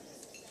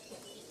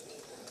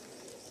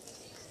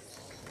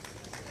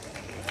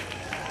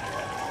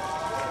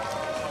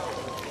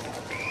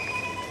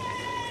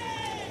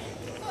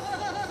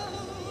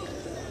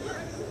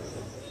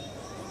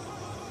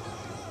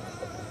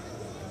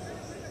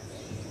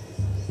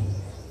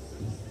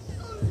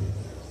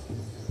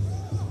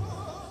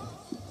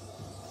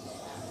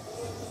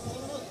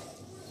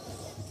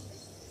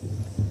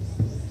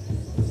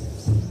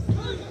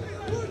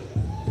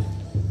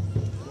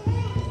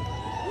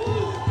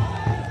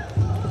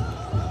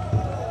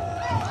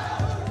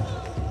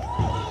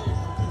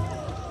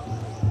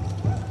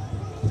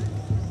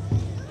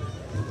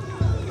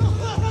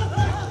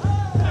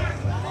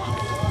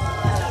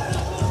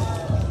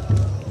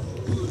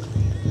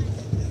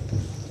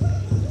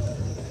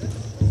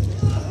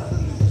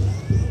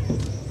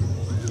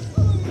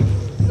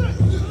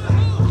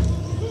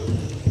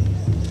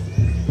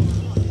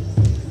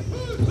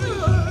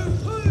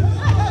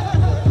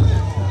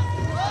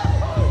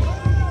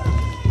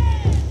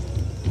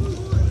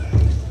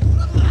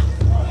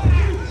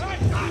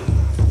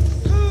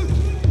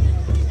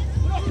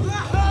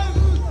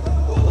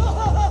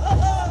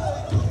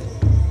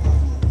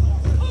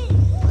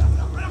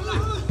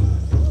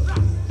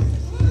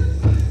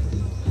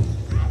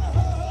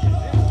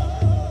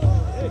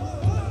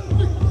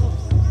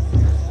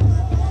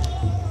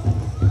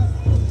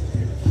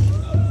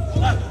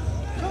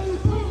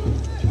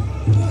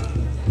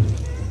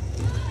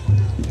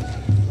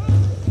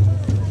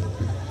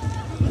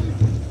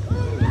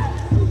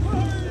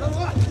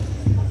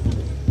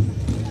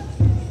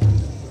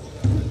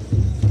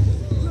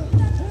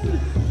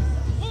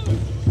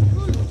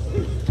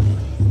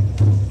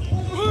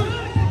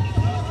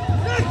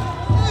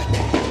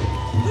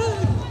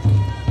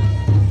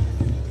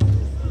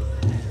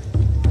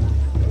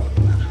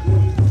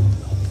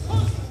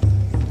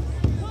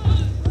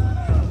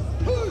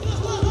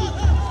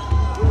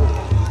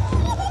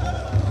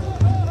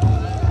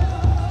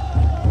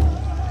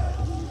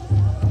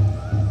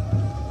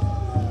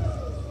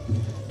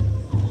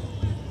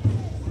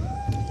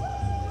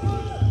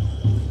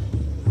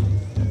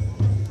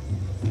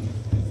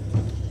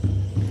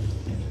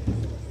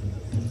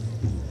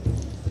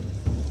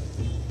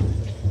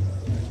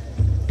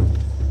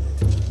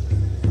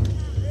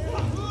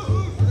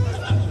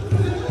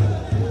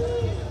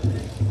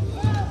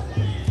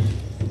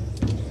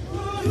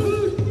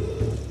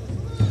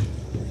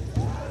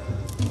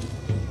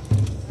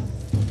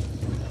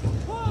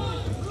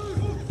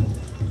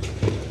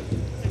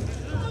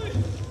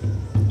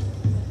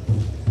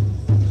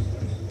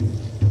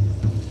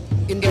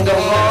 In the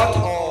heart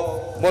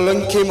of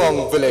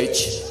Molong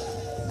village,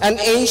 an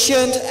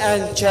ancient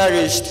and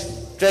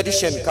cherished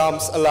tradition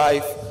comes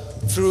alive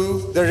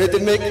through the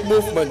rhythmic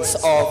movements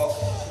of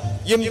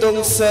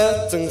Yimdong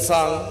Se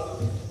Tsungsang,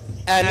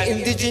 an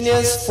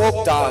indigenous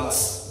folk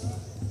dance.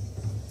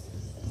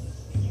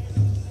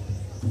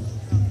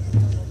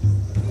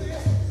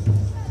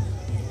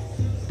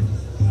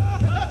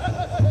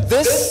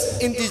 This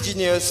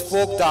indigenous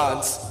folk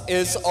dance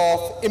is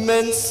of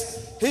immense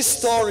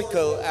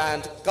historical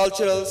and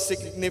cultural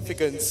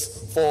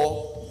significance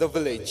for the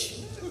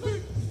village.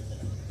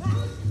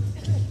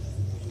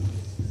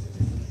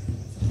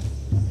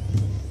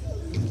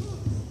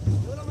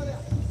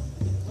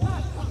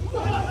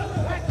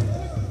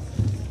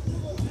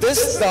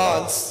 This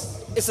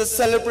dance is a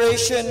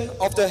celebration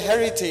of the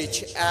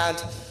heritage and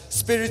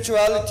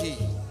spirituality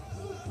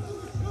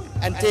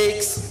and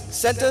takes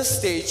center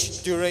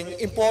stage during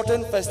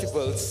important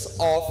festivals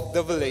of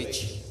the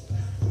village.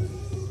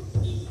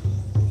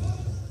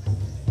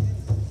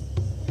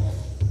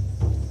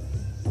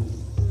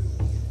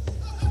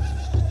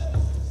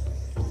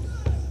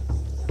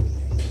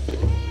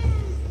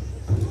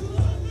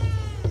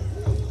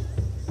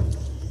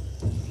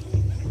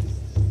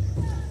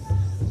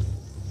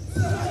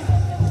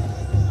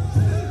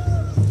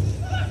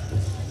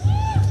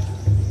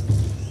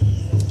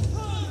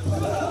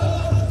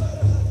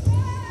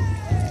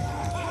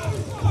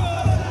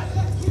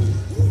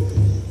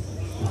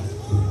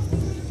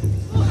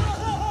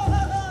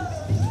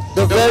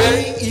 The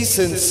very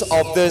essence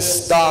of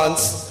this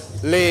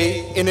dance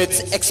lay in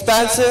its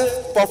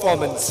expansive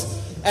performance,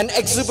 an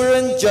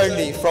exuberant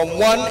journey from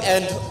one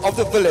end of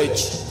the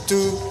village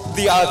to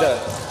the other.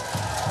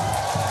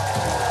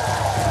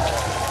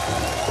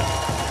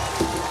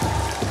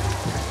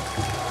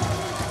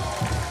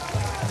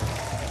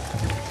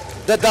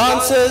 The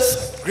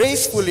dancers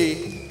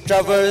gracefully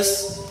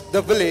traverse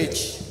the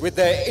village with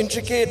their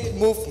intricate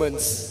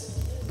movements.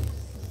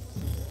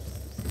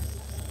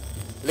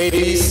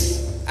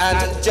 Ladies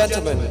and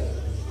gentlemen,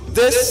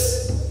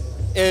 this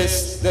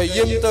is the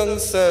Yim Tung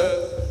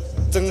Se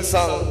Tung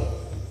Sang,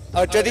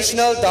 a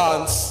traditional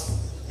dance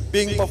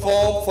being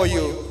performed for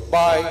you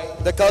by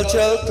the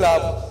cultural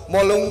club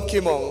Molung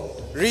Kimong,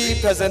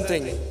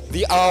 representing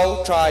the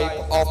Ao tribe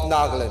of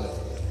Nagaland.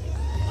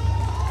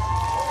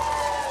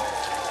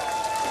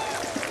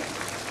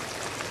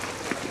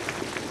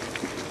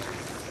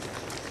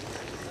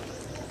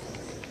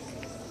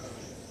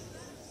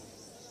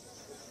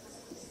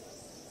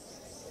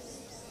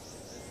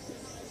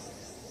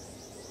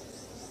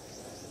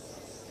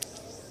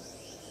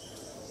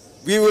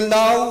 We will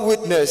now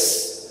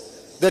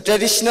witness the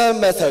traditional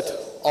method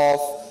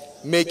of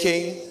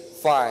making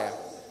fire.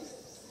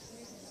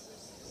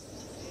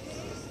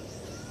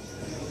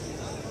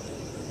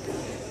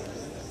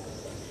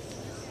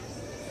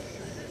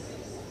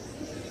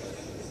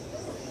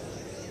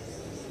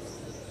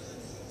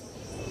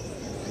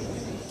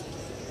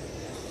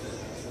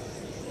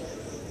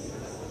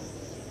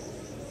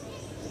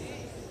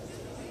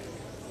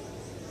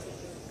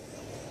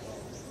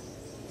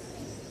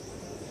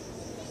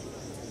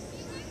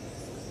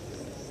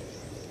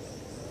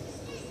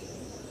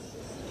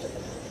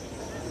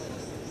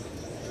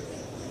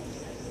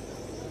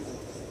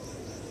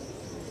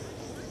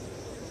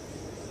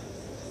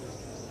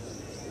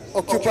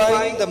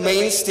 Occupying the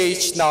main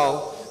stage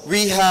now,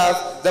 we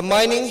have the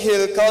Mining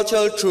Hill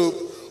Cultural Troupe,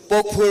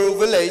 Pokpur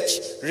Village,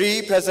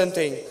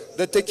 representing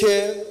the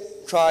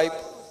Tekir tribe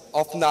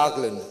of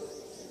Nagaland.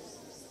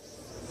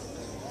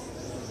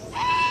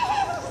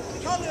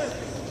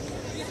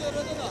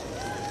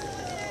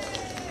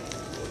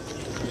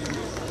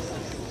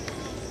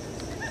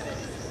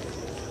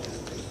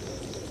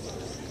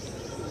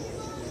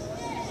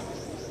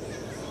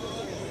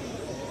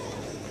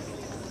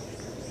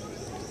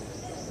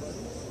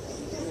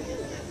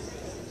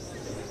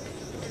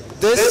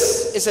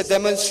 This is a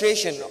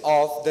demonstration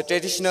of the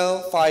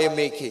traditional fire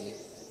making.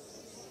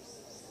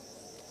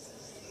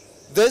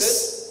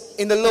 This,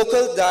 in the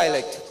local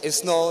dialect,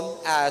 is known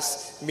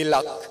as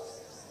milak.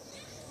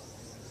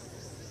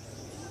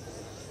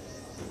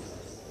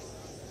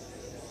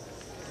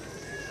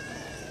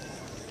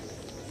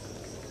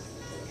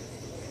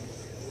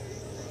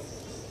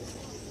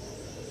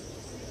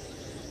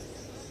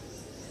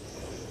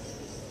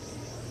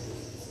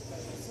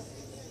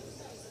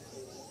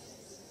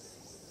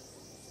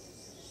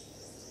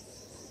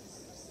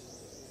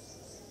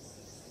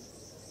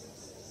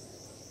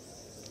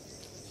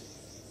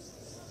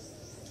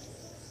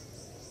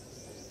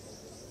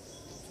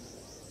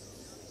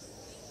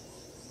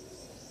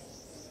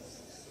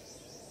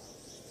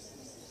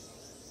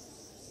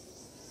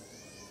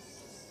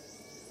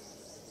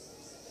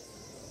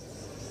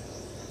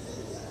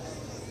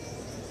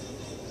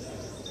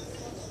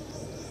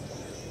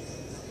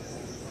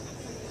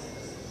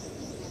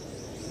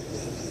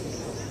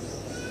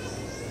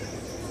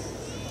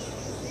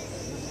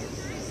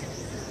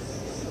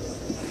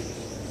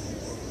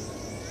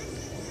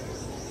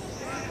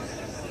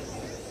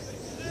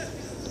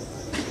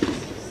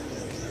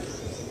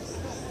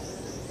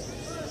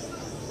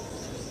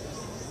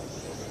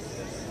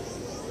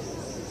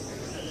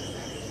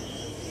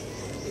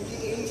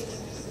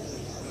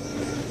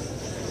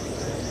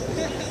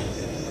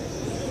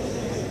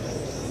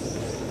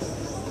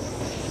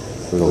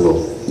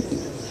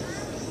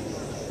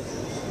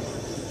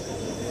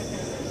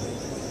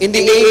 In the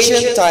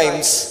ancient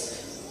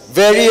times,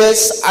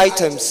 various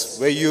items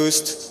were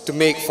used to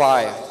make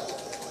fire.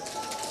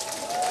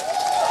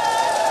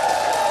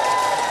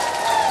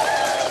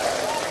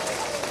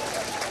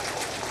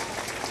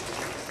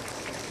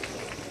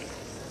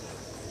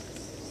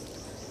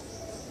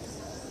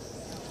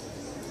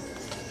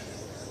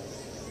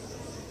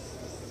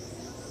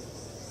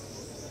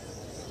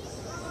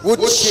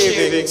 wood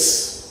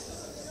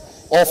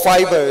shavings or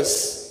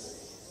fibers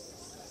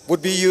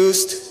would be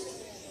used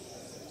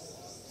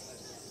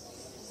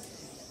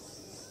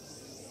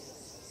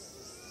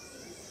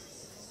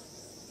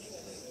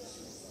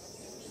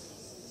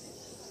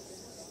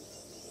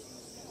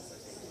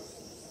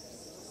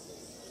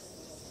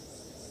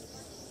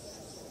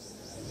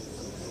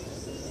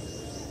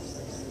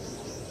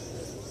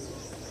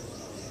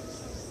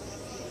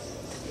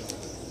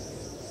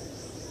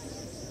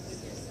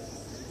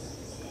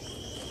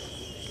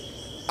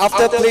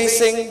After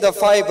placing the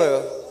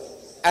fiber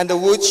and the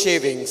wood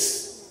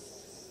shavings,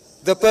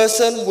 the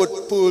person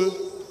would pull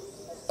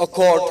a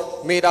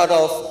cord made out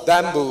of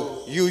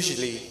bamboo,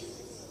 usually.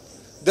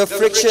 The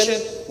friction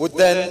would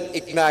then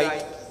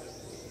ignite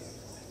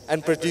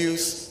and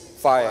produce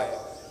fire.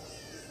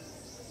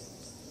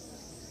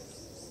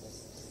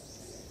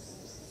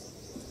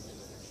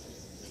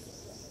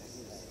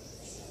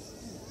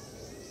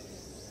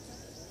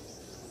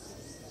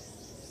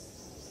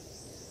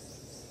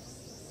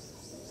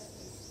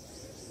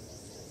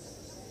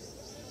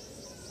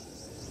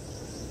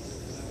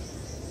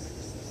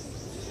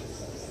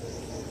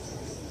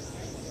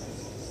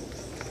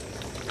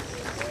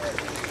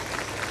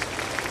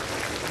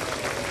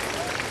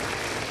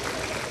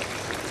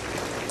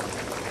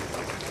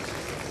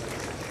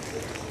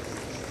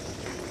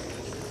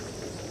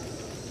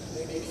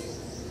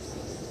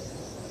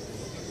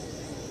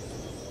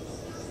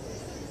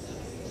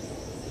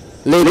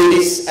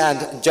 Ladies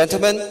and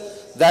gentlemen,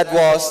 that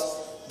was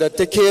the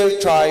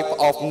Tekir tribe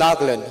of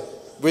Nagaland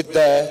with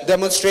the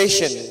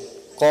demonstration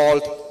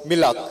called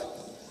Milak,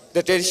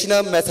 the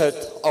traditional method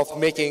of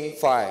making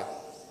fire.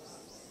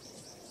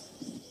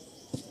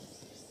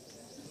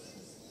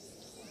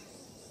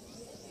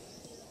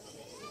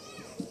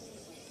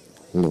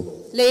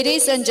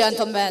 Ladies and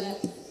gentlemen,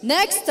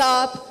 next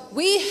up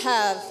we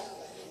have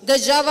the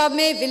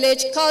Javame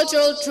village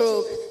cultural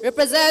troupe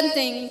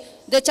representing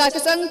the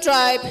Chakasang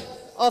tribe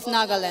of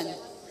Nagaland.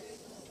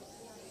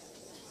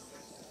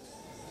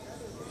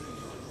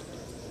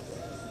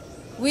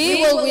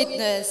 We will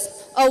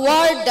witness a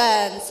war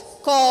dance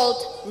called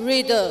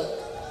Riddle.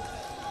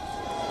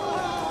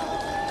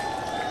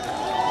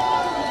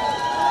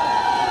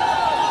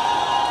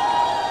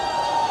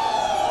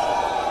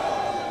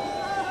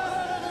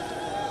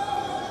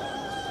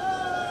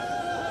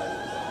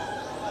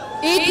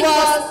 It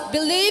was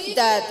believed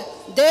that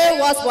there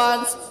was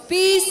once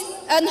peace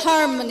and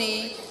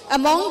harmony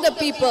among the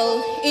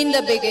people in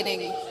the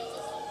beginning.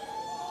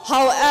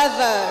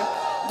 However,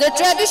 the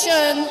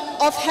tradition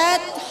of head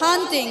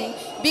hunting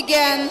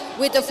began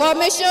with the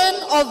formation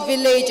of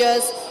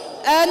villages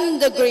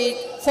and the greed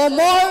for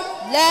more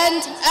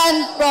land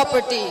and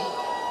property.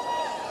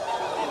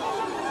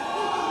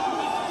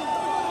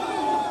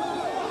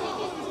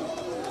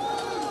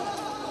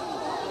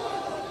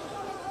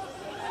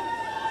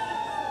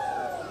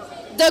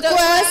 The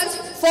quest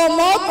for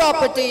more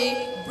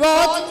property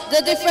brought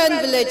the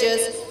different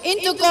villages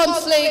into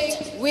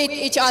conflict with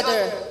each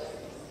other.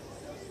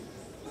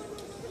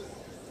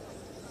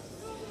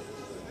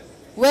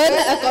 When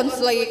a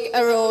conflict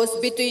arose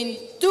between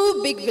two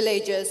big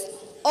villages,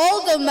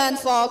 all the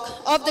menfolk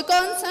of the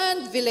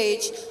concerned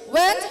village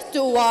went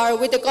to war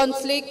with the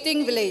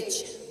conflicting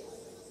village.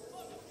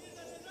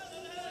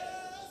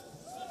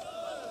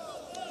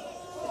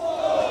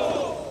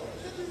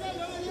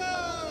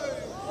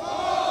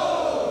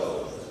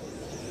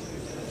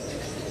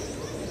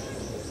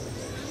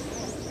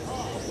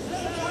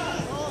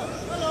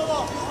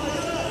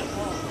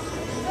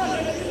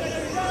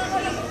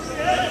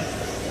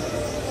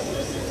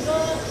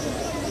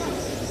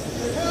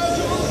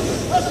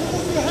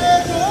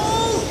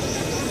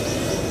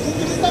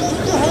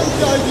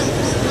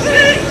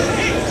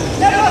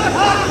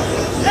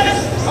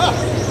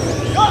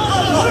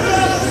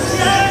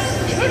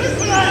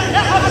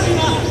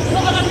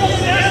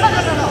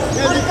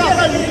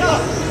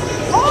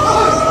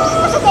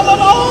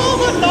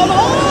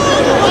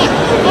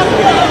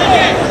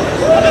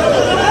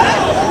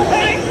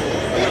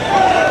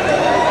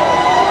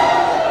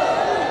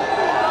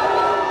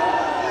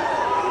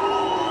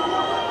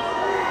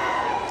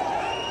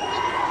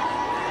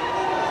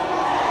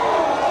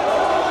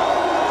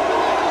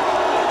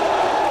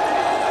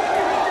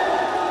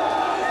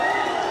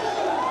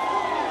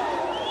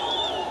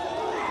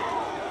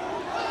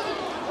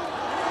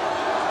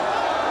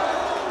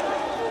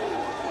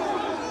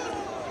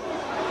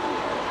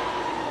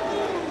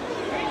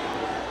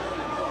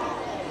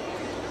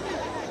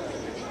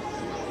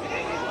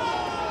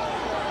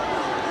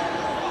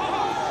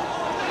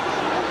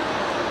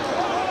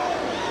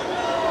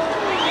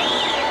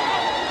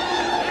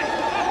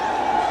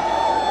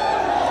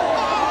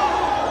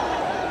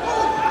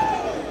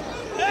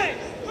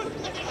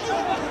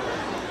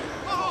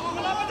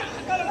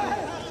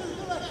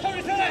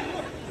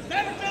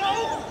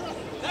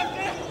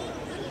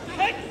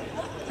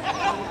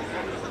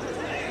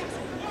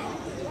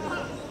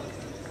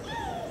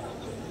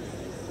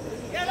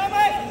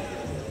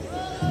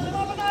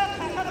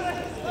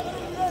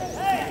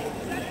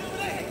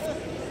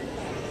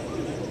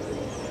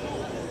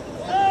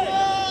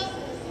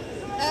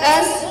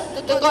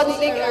 As the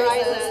conflict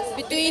arises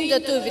between the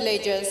two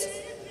villages,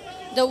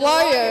 the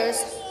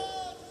warriors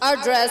are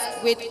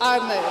dressed with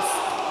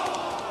armors.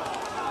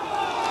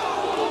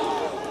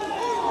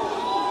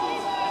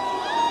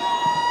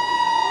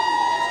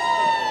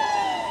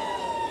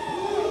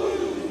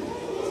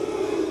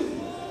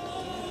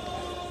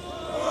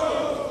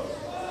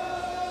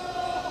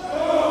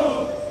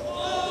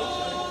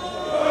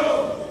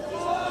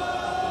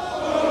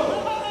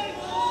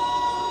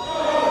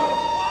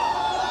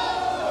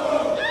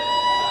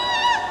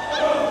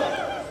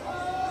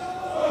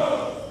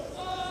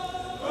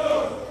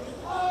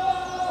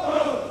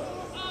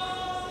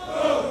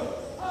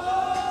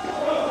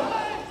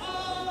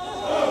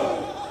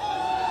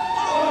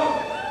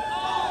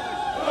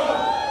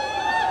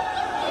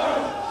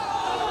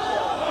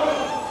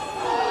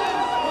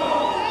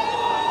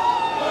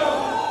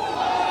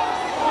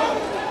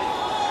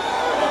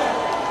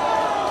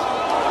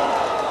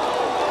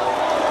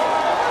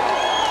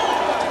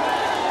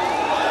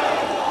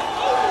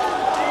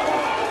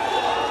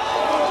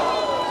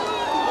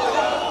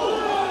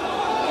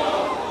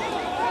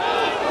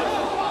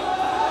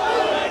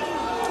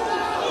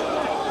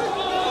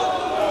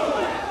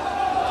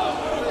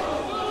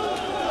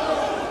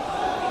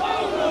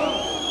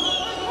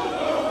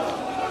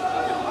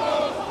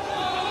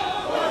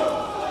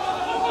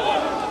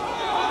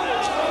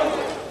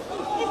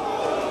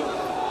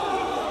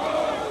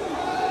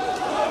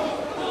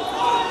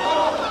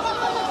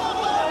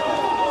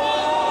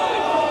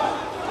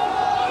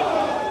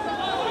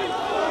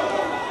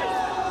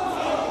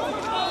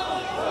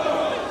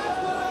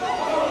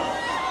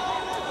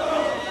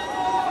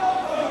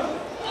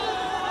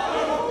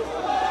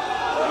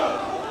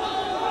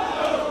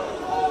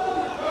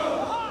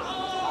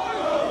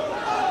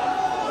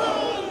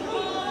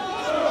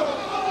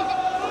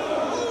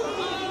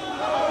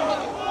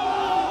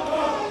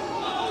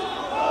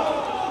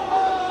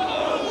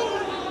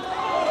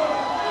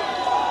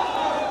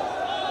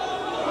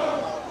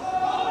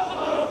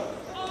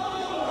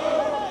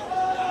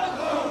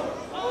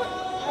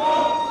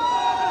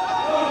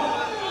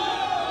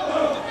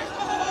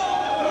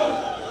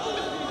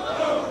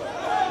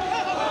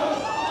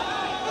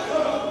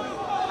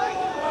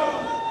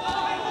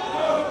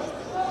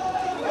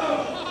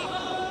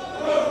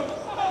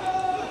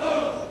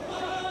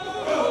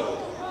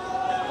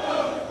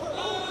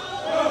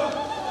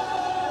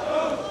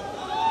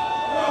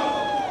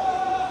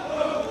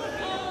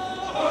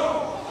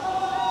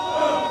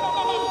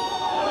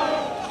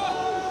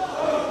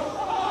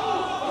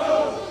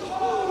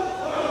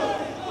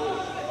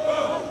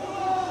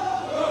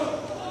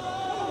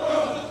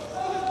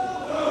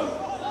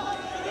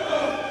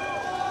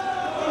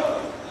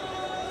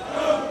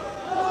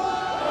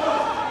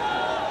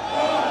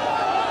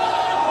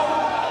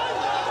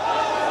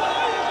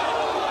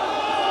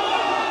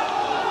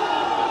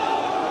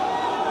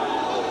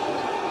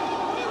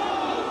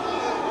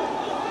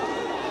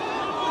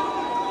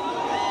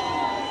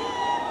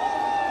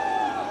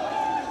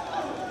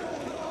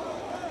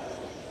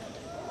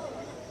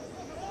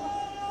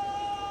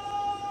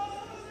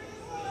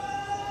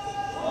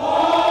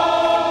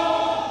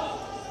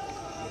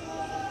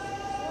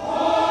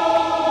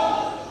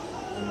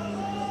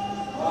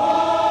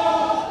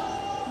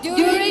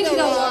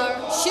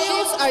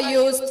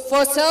 used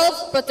for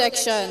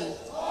self-protection.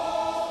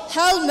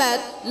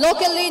 Helmet,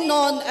 locally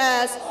known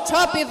as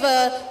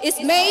trapiver, is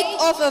made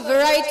of a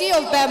variety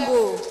of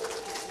bamboo.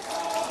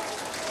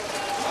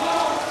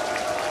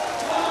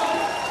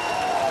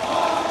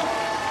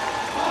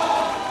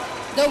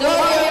 The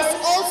warriors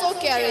also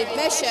carried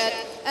machete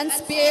and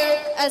spear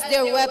as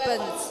their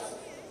weapons.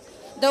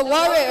 The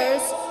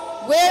warriors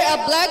wear a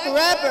black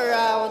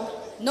wraparound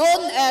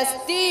known as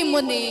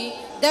timuni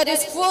that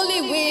is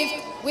fully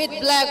weaved with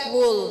black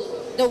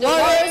wool. The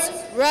warriors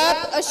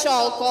wrap a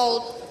shawl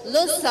called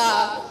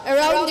lusa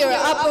around their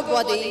upper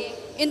body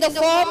in the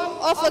form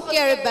of a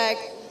carry bag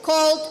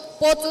called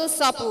potul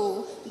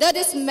sapu that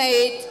is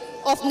made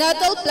of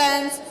nettle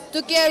plants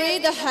to carry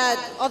the head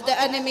of the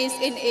enemies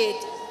in it.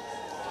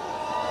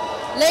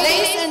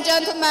 Ladies and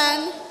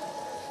gentlemen,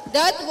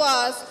 that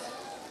was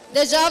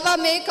the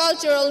Java May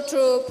cultural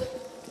troupe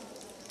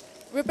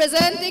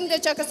representing the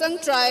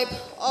Chakasang tribe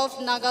of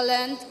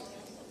Nagaland.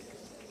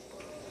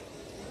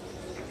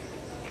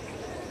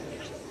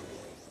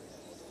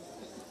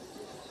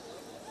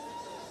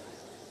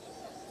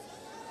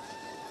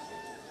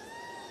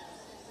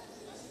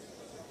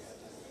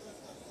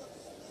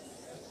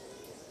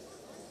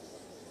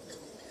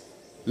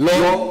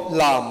 Long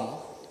Lam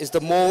is the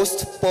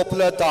most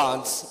popular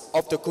dance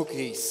of the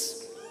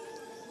Kukis.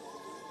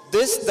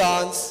 This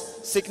dance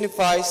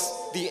signifies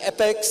the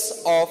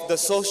apex of the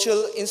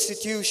social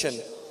institution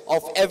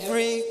of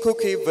every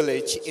Kuki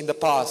village in the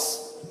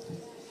past.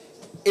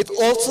 It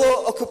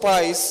also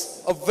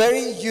occupies a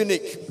very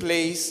unique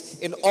place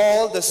in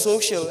all the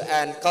social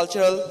and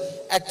cultural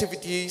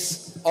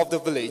activities of the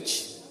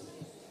village.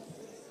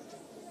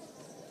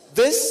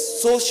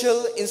 This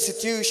social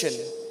institution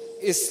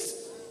is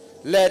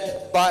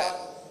led by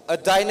a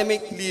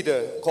dynamic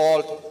leader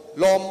called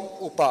Lom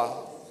Upa,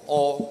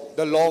 or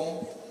the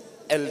Lom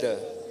elder.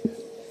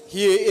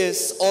 He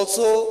is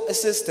also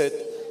assisted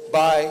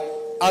by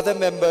other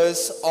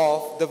members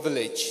of the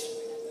village.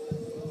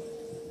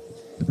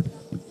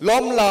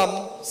 Lom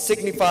Lam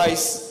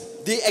signifies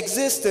the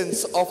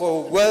existence of a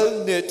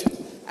well-knit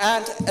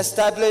and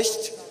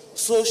established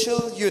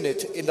social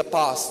unit in the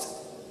past.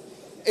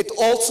 It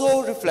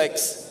also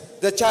reflects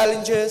the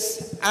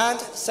challenges and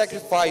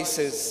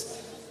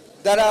sacrifices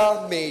that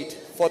are made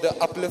for the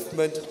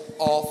upliftment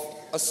of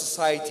a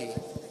society.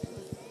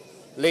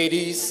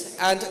 Ladies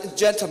and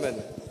gentlemen,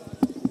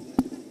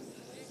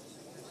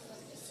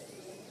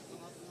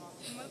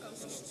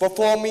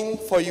 performing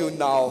for you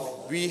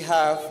now, we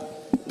have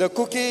the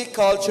Cookie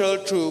Cultural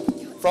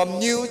Troupe from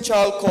New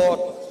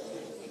Chalcot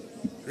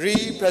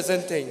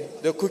representing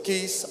the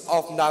cookies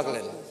of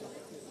Nagaland.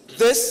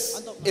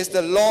 This is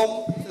the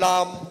Lom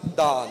Lam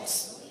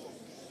dance.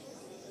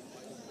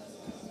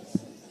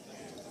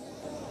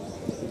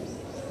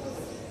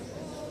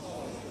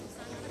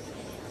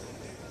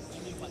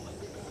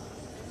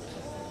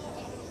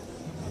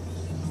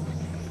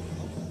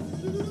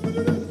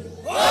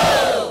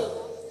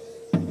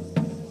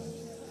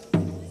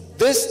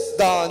 This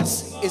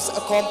dance is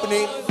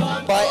accompanied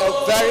by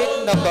a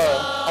varied number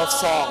of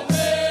songs.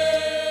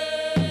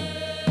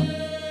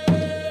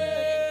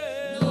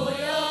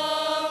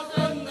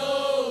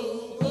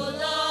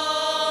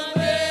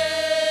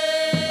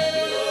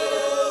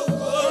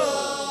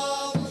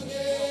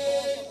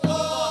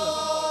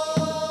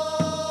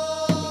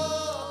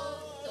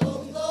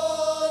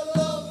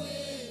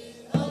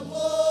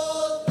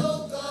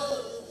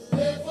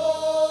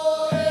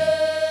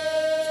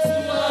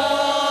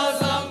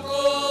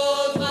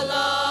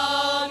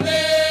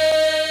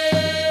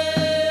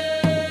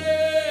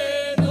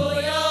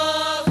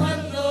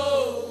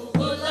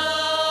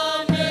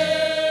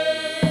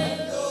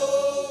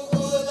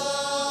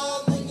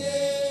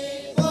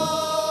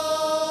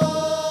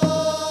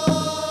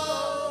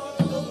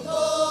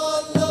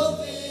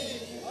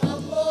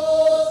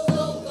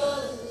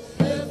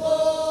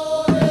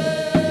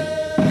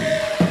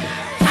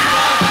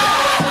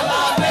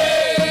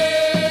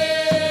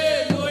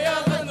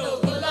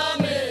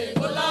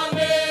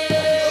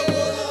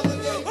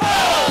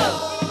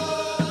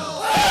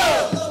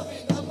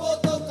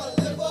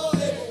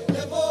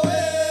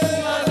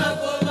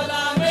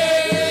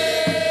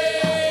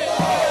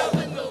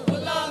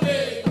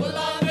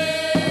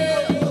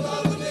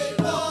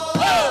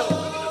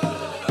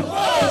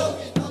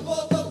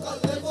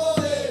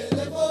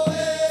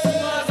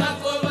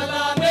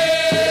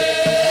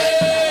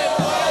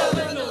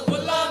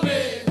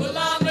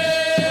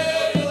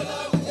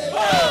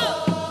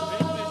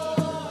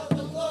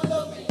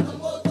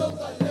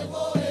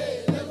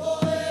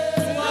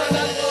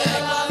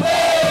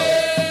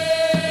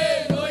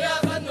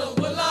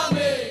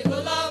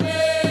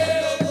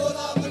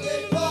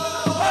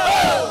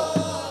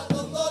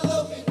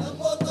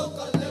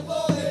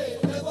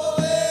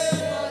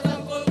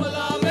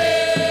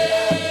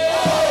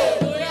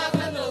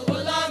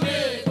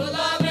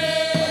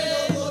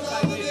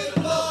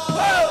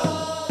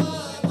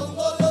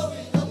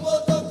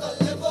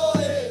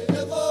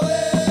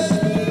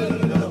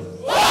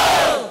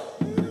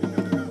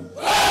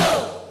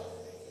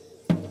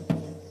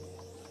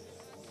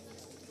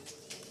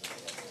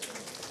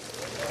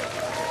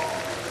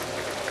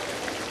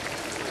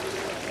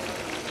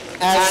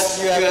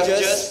 As you have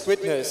just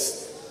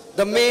witnessed,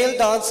 the male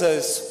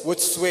dancers would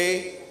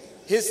sway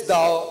his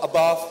dao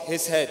above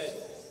his head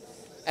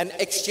and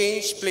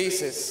exchange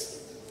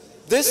places.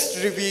 This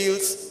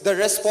reveals the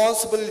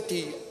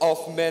responsibility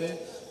of men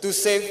to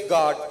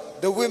safeguard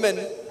the women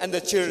and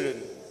the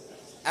children,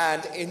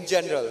 and in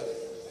general,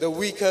 the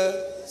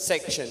weaker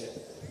section.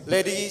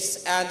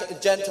 Ladies and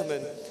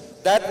gentlemen,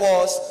 that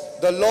was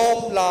the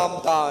Lom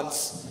Lam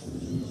dance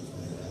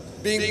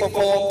being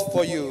performed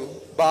for you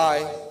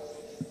by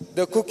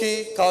the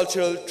Cookie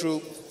Cultural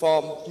Troupe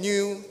from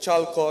New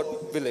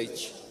Chalcot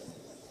village.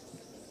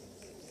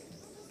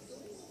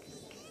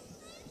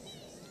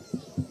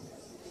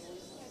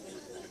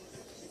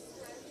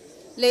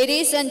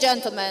 Ladies and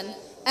gentlemen,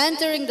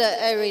 entering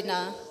the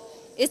arena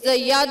is the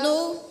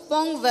Yanu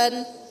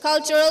Pongven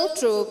Cultural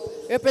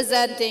Troupe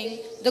representing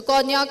the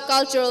Konyak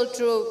Cultural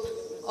Troupe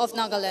of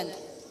Nagaland.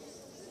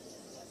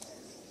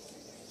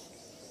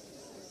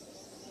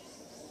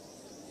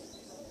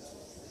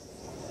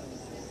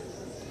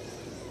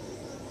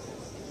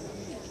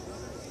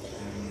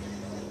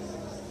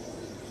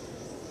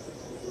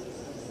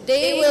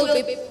 They will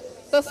be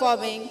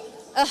performing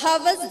a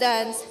harvest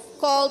dance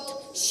called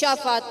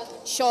Shafat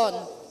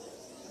Shon.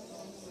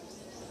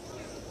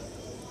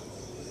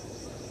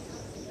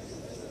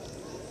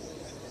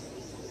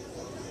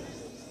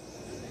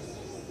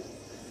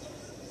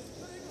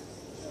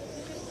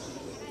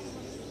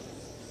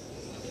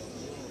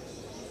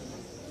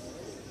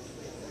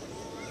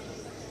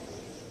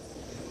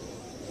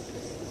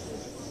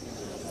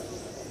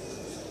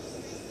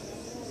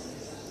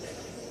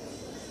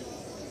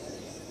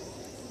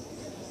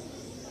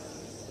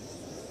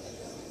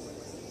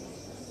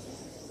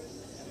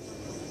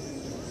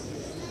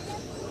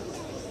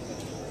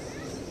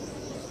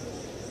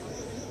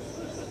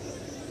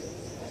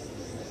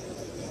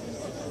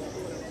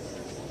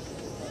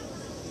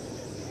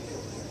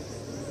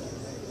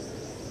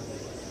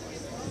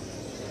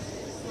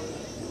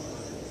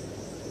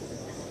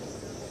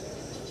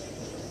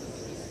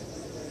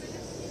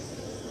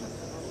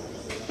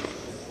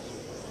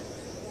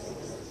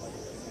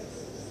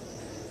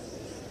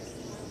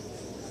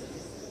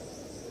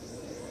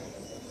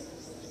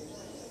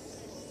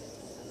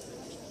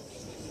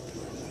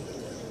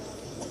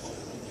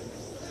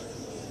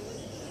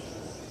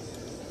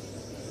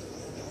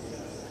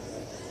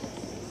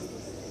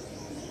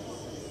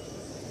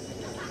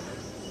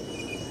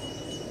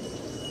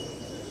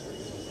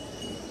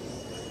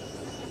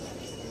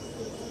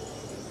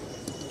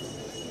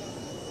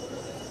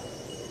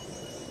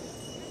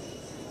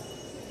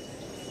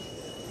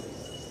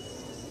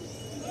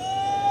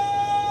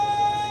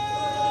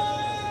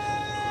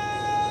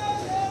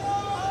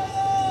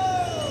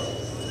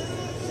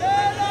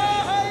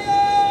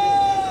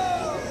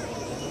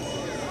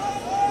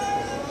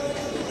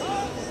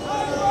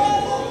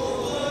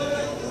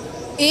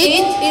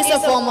 is a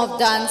form of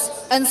dance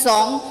and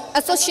song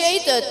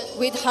associated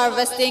with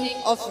harvesting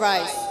of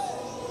rice.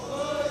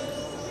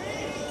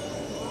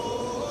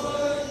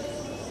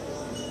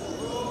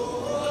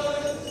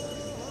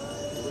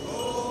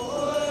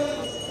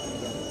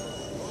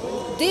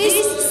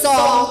 This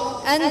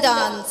song and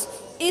dance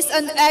is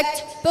an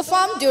act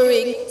performed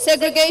during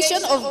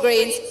segregation of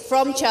grains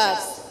from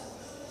chaff.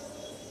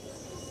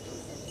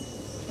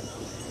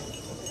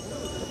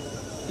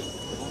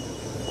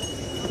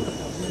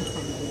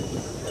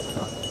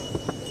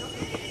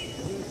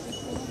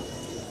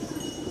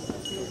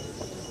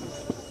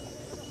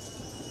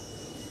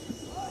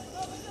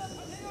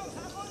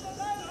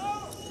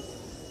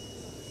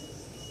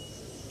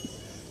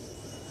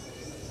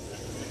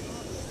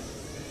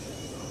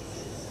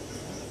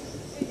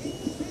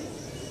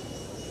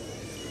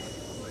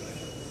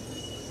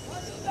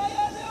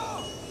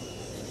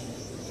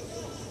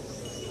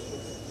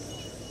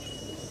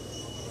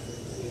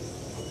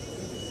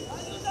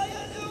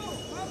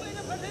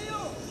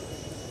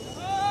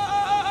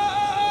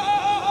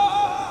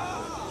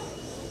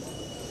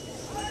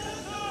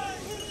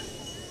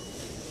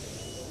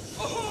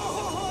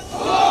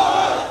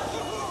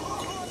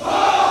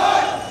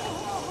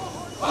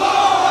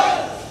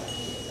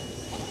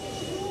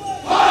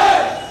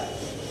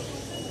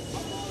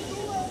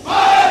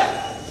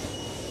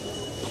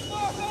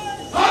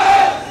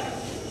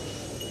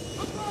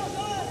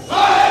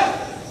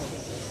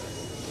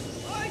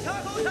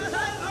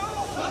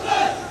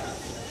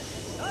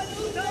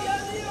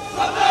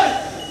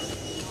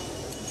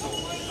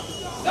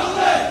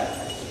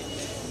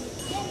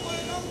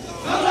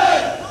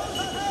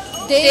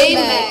 They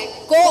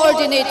make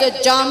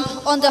coordinated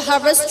jump on the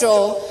harvest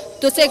row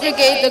to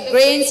segregate the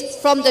grains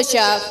from the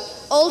chaff,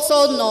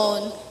 also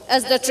known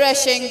as the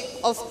threshing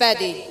of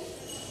paddy.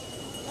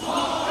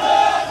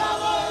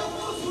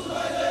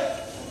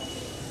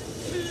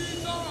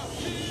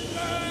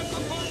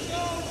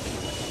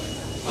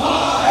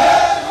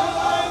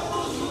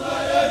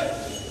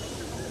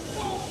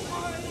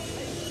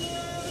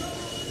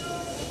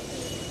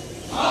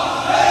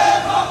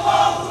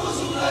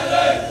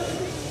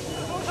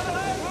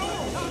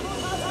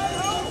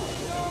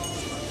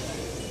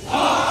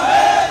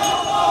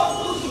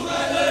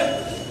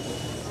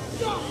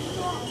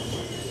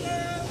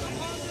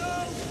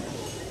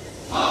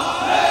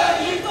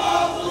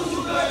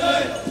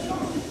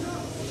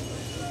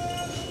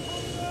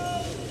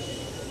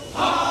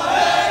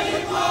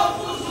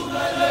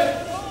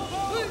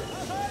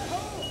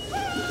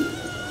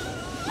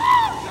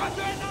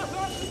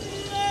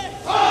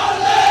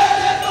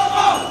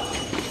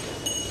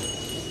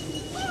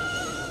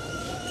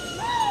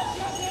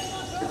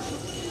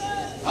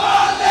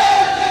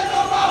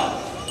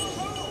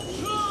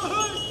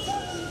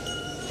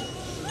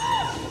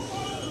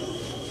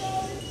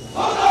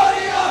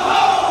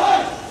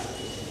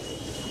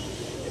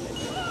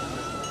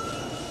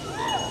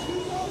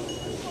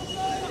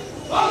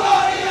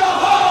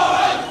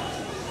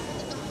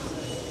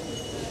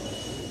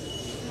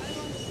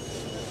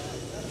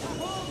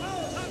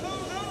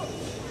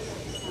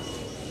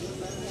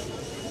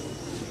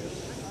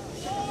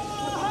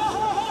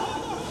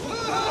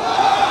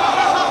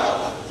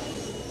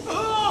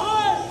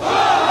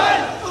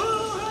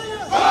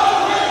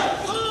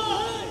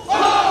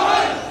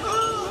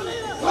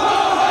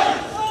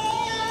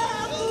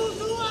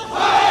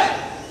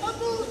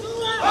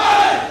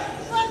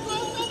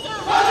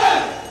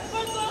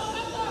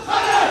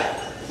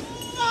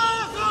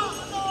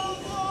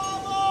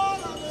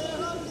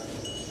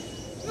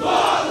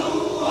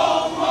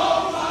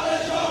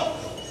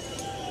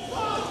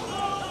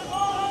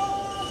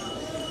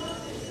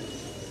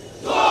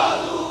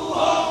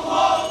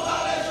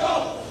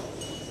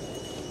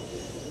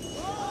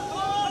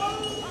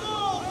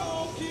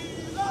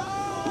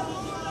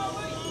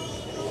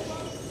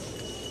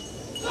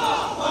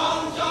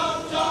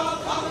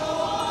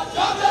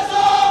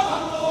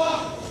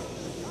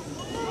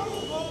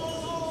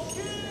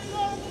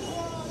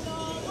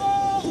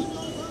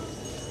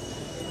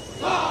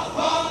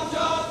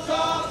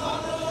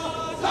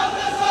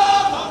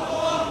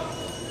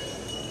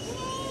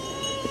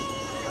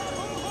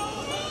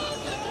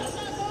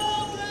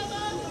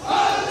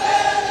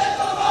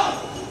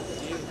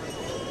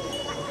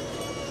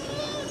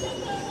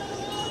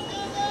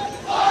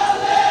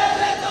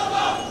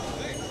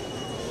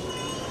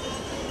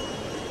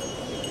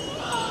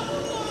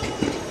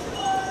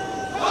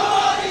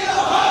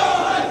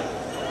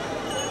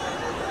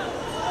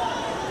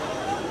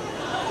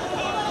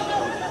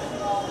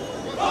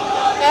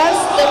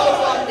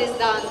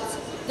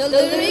 The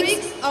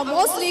lyrics are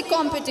mostly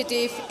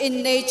competitive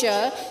in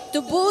nature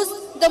to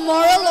boost the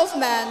moral of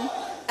man,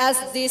 as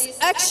this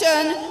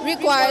action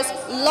requires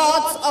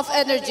lots of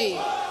energy.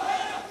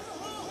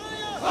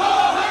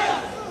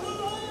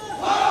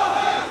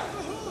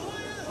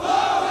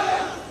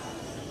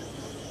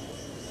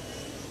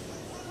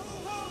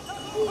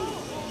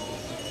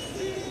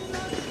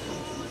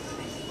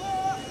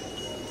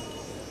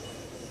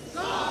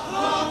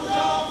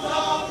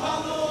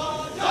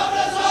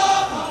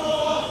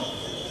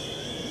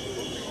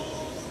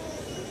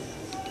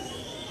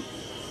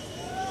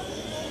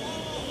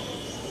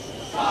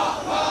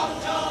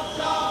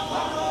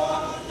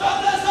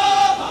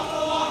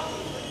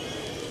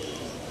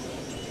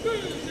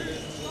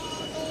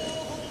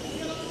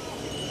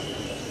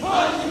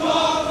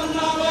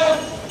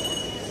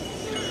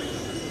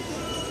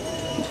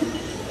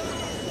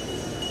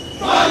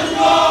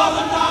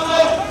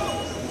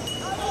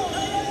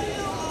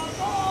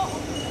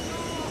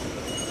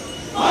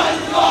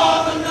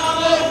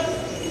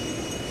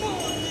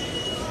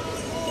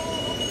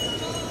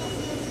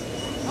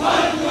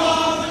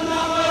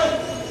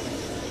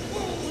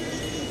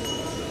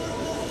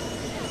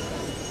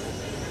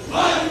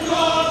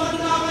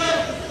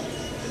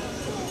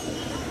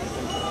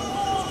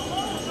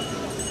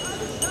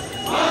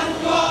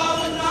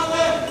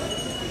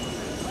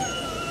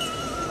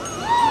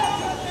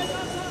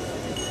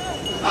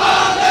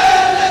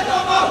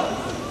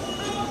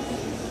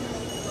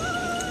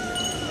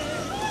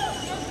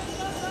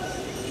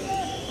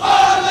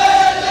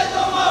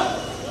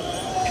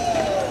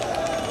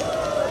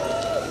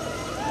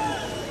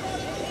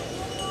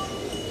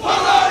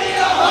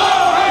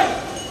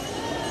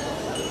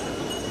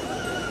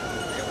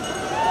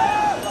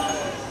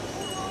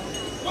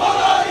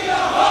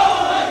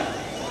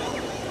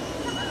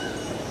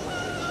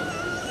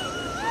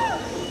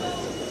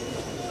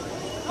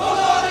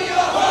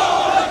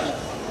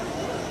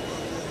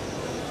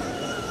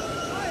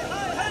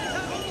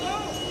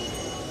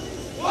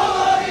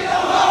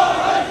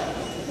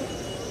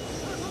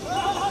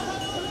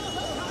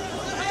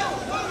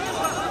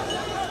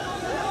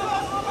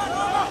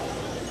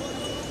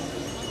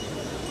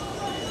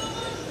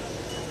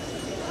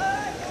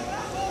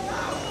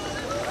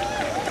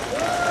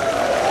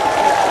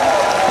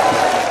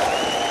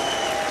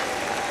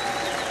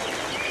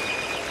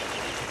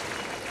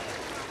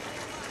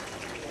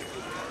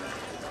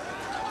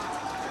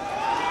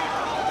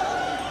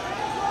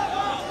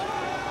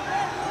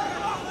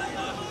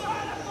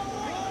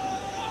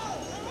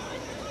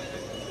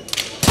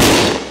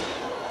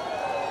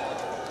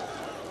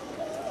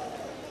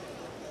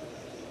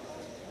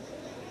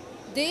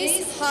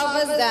 This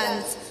harvest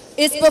dance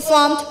is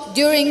performed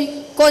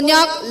during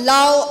Konyak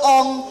Lao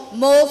Ong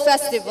Mo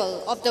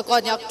Festival of the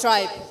Konyak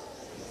tribe.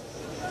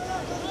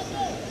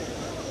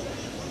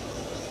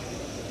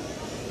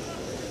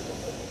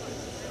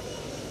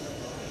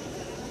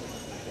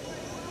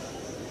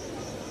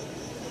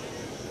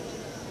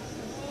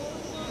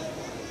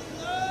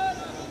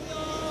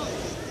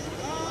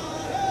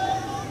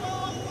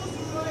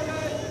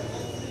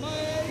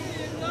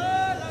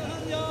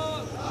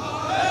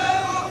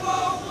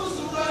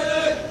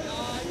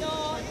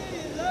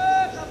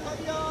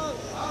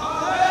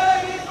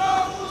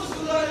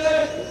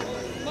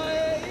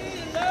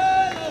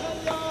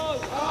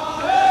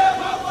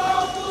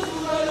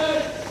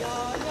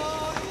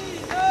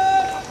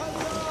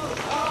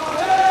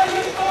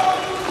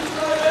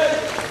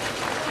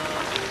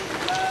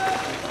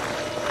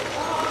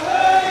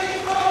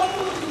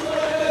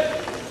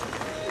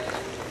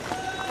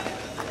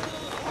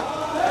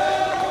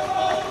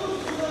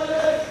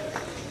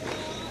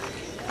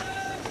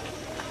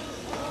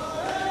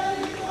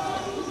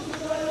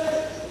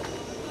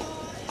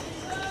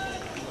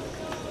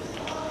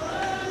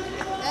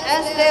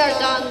 As they are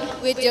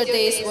done with your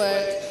day's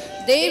work,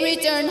 they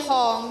return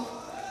home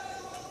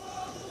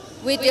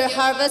with their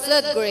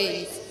harvested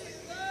grains.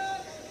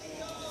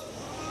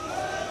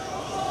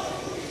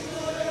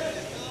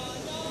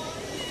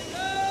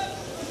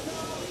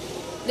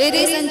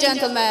 Ladies and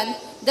gentlemen,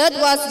 that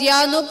was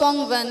Yanu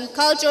Pongvan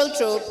Cultural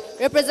Troupe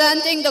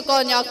representing the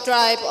Konyak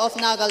tribe of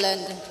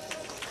Nagaland.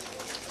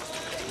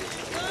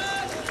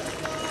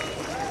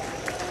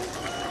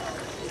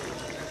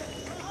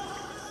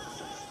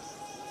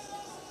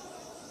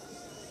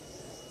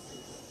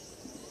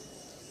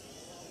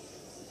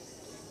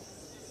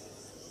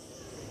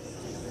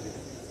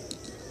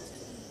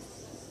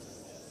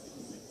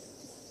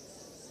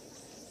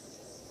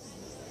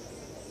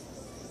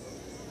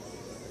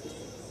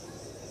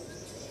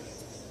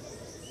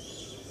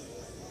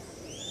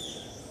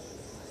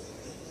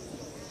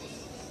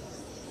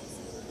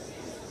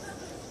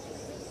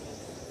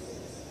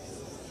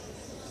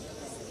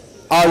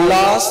 Our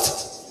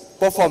last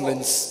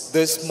performance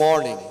this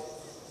morning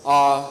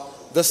are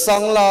the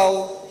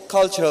Sanglao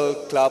Cultural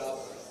Club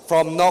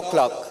from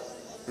Noklak,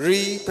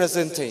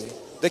 representing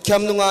the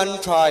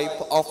Khamnungan tribe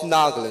of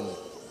Nagaland.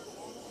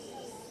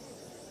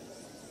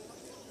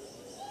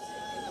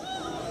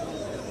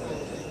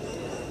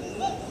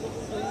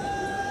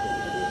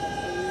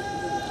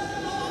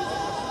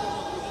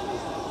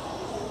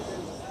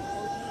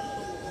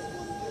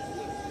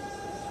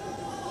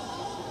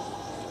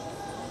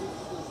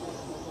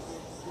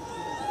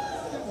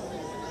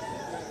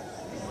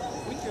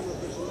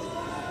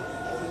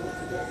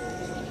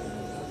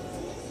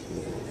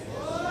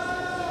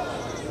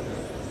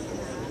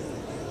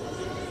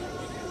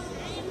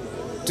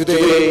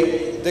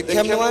 Today, the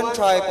Khamnungan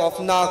tribe of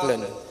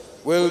Nagaland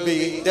will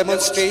be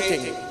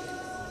demonstrating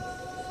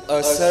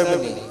a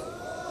ceremony.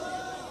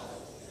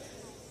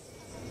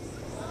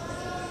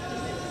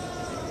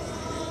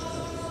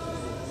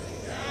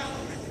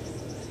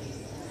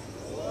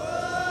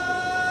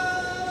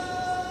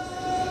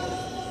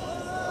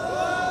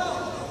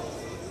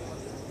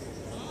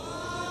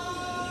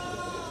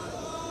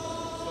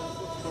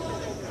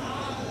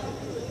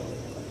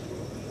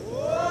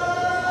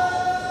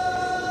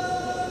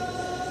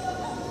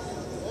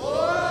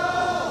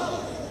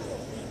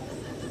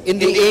 In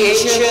the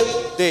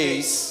ancient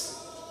days,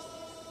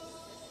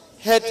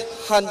 head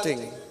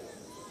hunting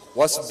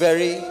was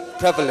very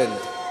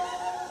prevalent.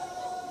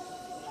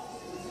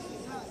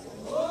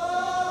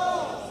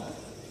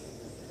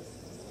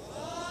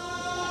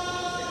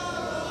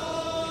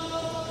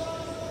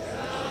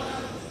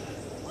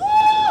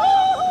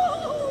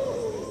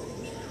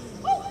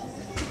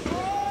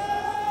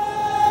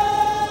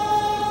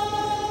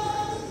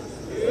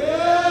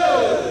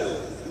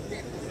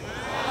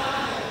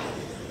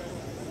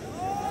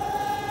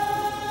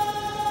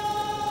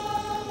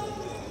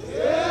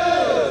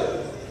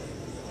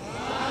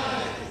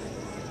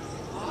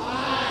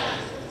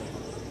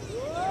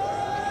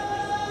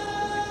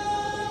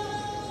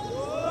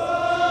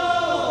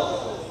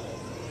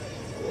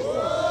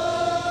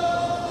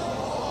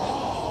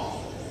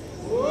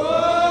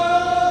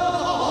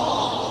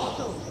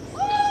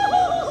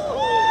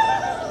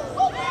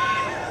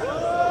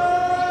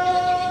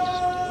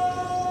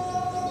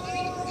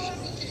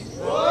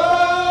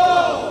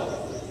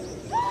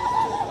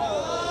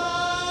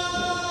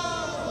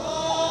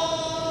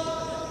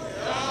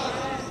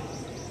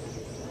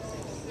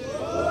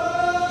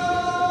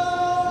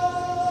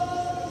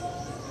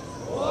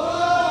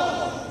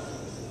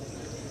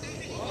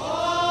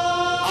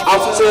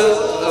 After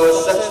a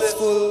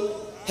successful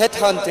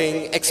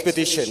headhunting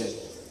expedition,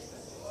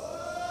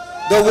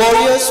 the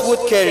warriors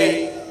would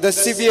carry the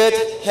severed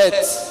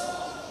heads,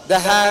 the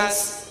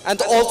hands,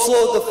 and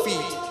also the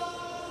feet.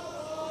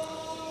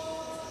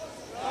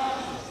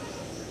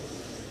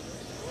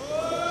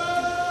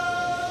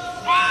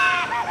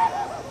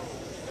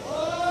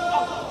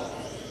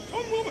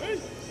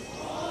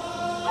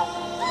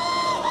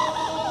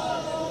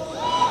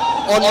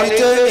 On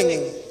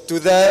returning to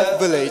their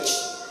village,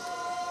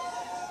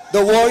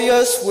 the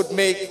warriors would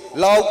make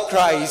loud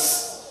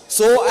cries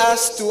so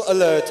as to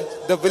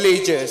alert the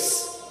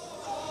villagers.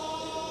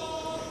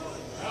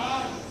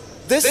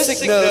 This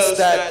signals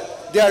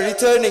that they are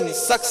returning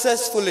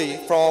successfully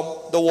from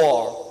the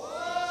war.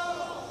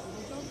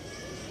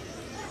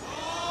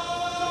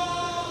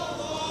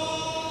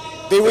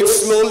 They would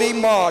slowly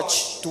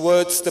march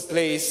towards the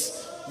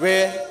place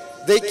where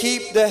they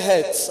keep the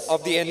heads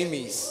of the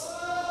enemies.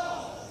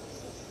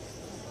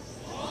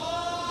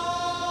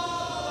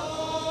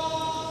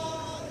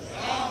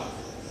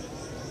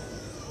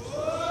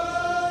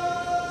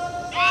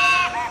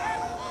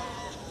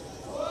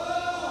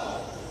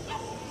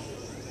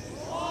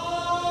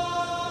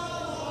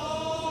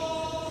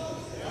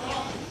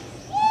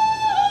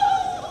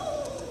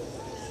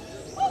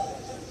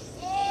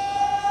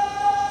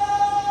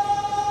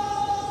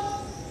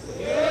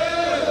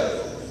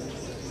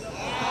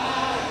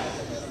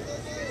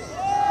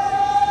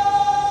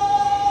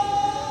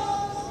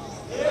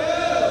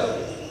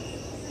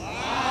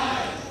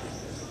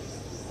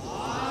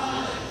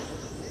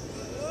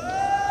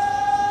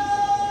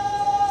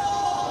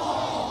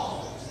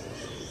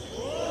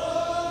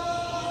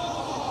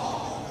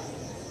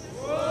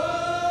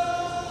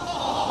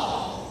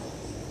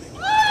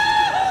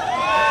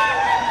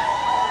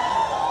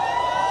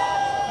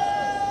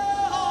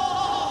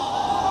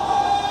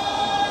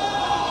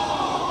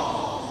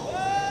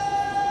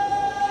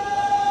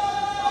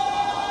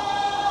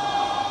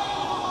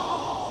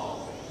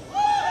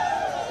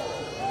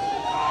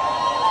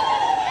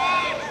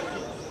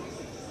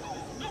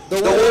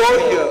 The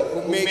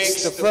warrior who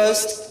makes the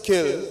first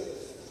kill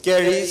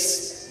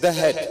carries the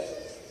head,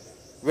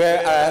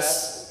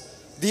 whereas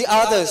the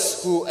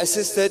others who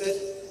assisted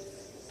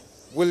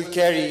will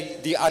carry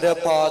the other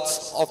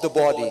parts of the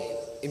body,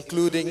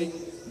 including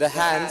the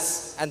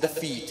hands and the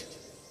feet.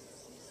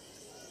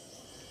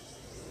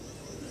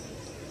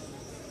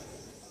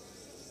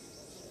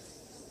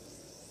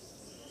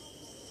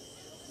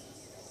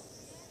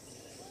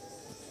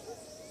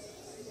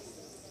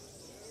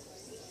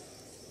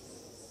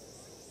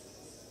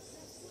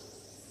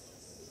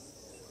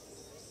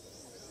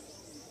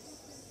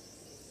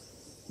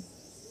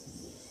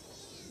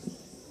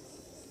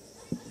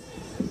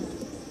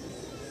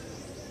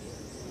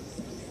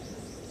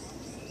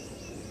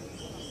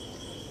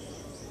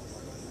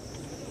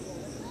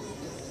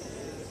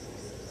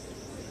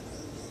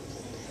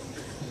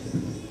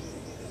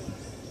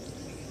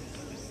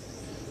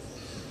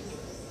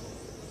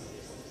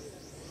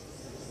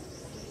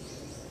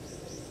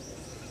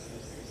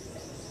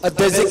 A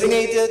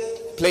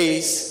designated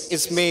place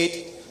is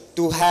made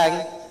to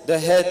hang the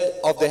head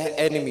of the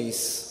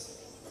enemies.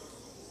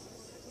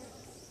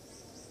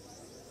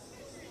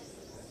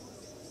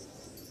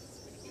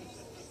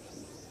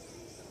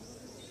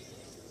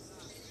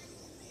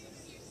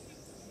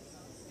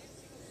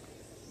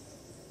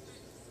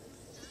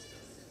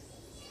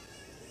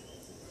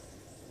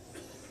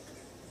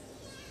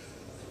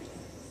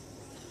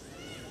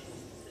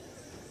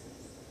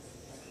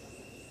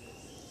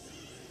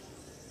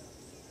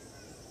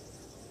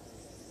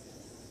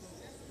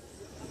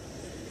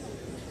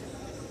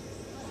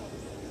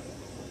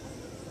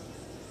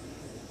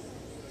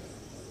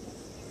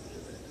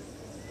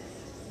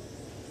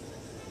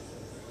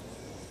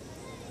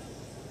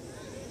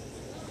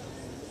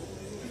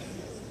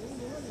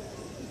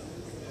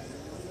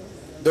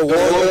 The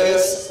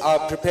warriors are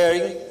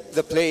preparing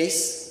the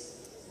place,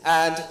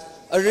 and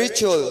a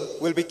ritual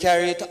will be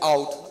carried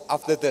out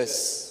after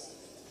this.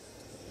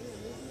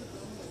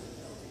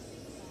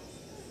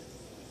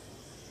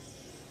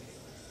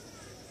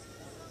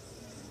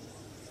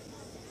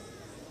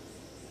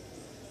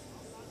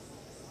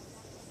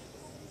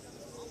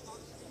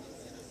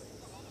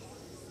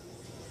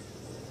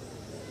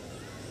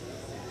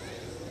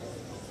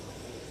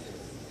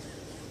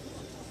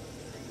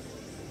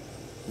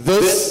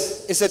 This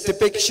is a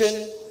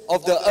depiction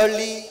of the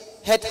early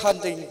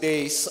headhunting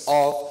days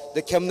of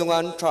the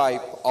Khemnungan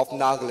tribe of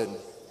Nagaland.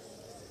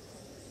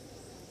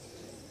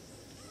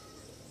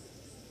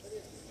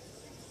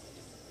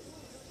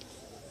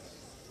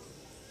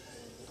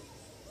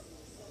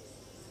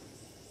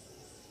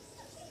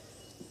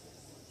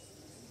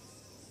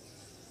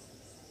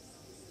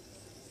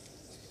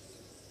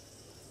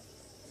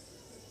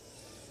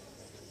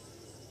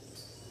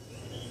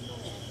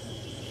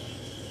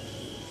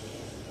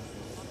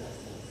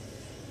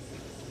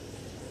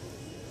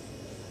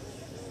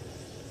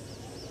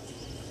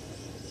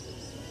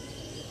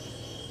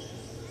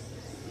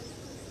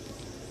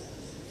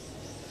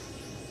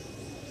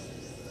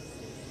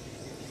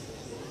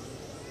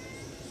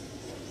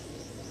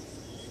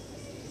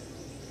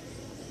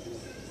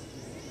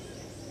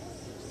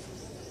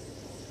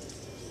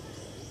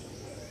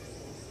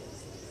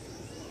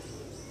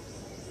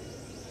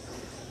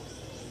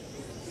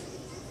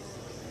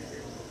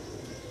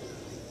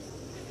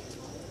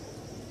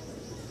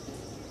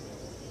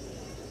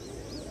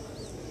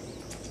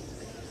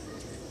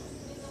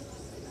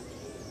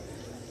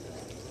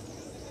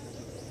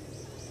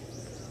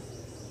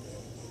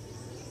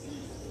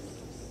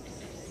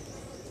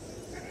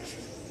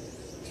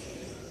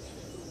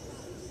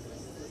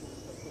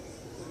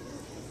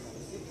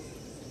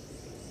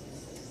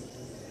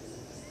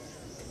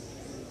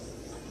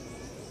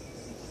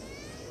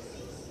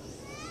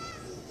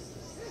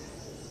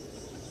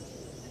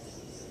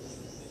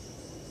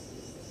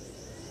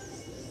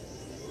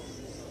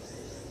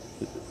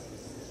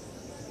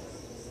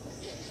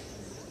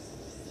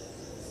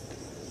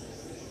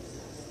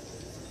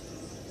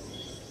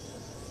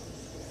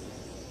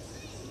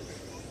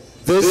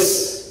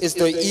 This is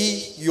the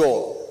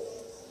E-Yo,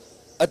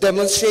 a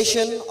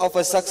demonstration of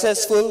a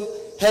successful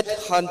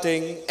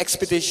head-hunting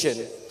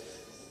expedition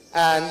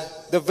and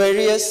the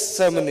various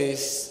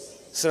ceremonies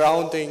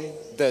surrounding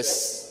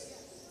this.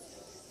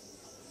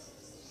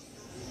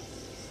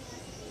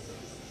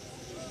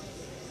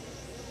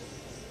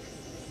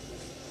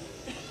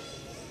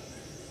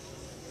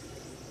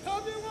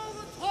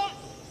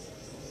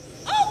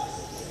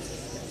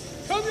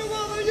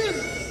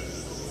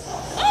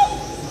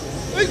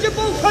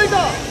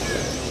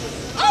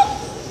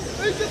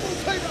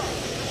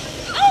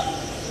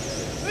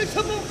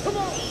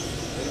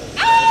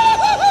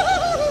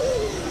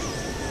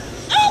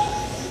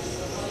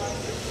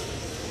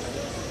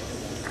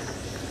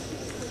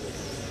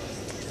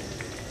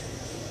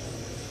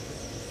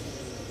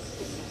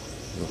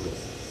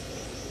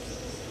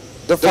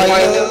 The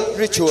final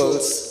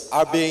rituals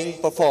are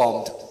being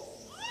performed.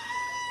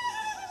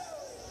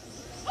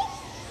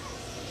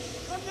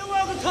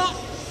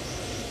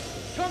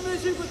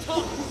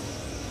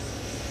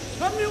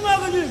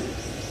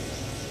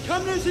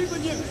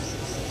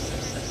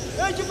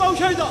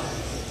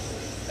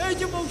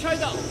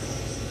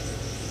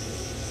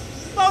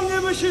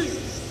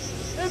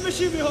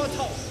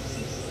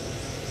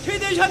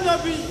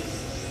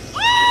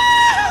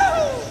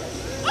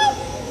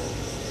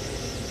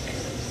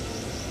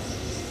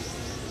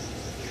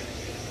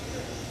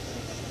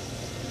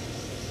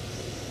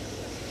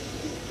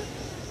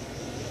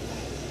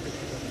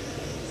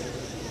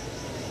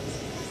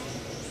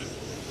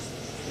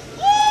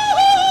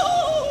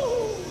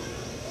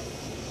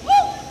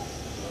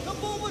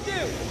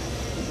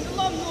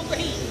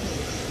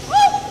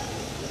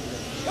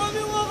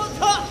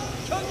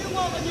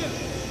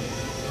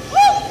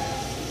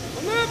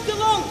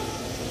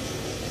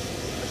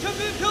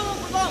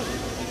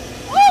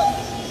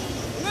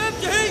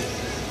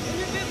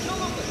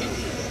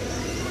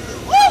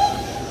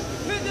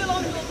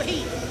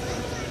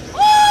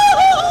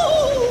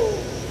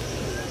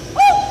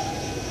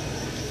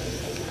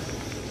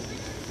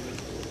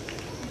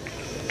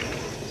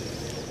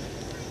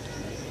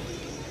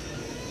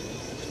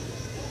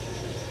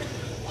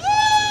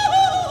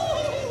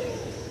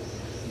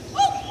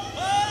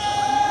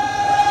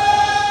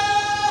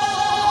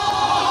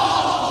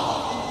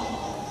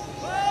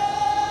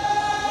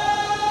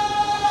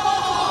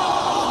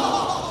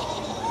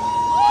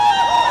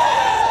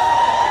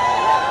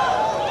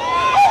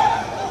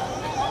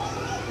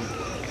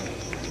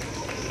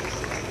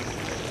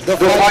 The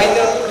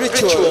final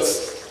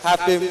rituals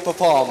have been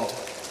performed.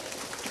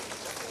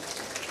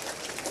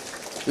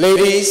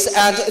 Ladies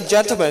and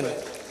gentlemen,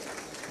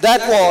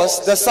 that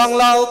was the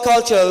Sanglao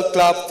Cultural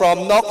Club from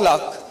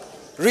Noklak,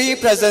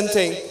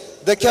 representing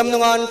the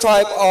Khmer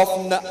tribe of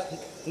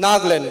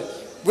Nagaland,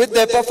 with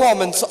their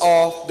performance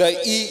of the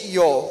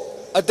E-Yo,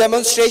 a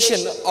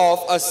demonstration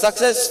of a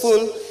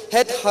successful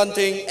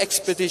head-hunting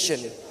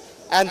expedition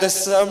and the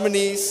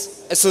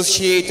ceremonies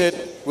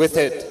associated with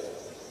it.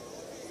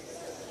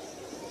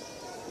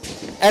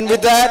 And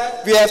with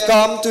that, we have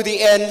come to the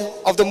end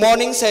of the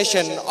morning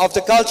session of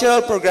the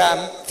cultural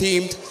program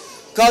themed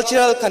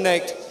Cultural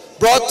Connect,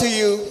 brought to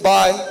you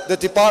by the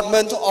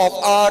Department of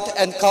Art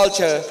and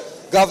Culture,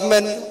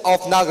 Government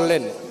of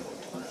Nagaland.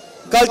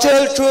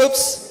 Cultural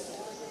troops,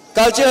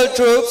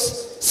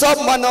 Sob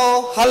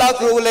Mano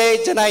Halak Rule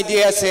Janai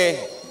Dia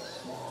Se.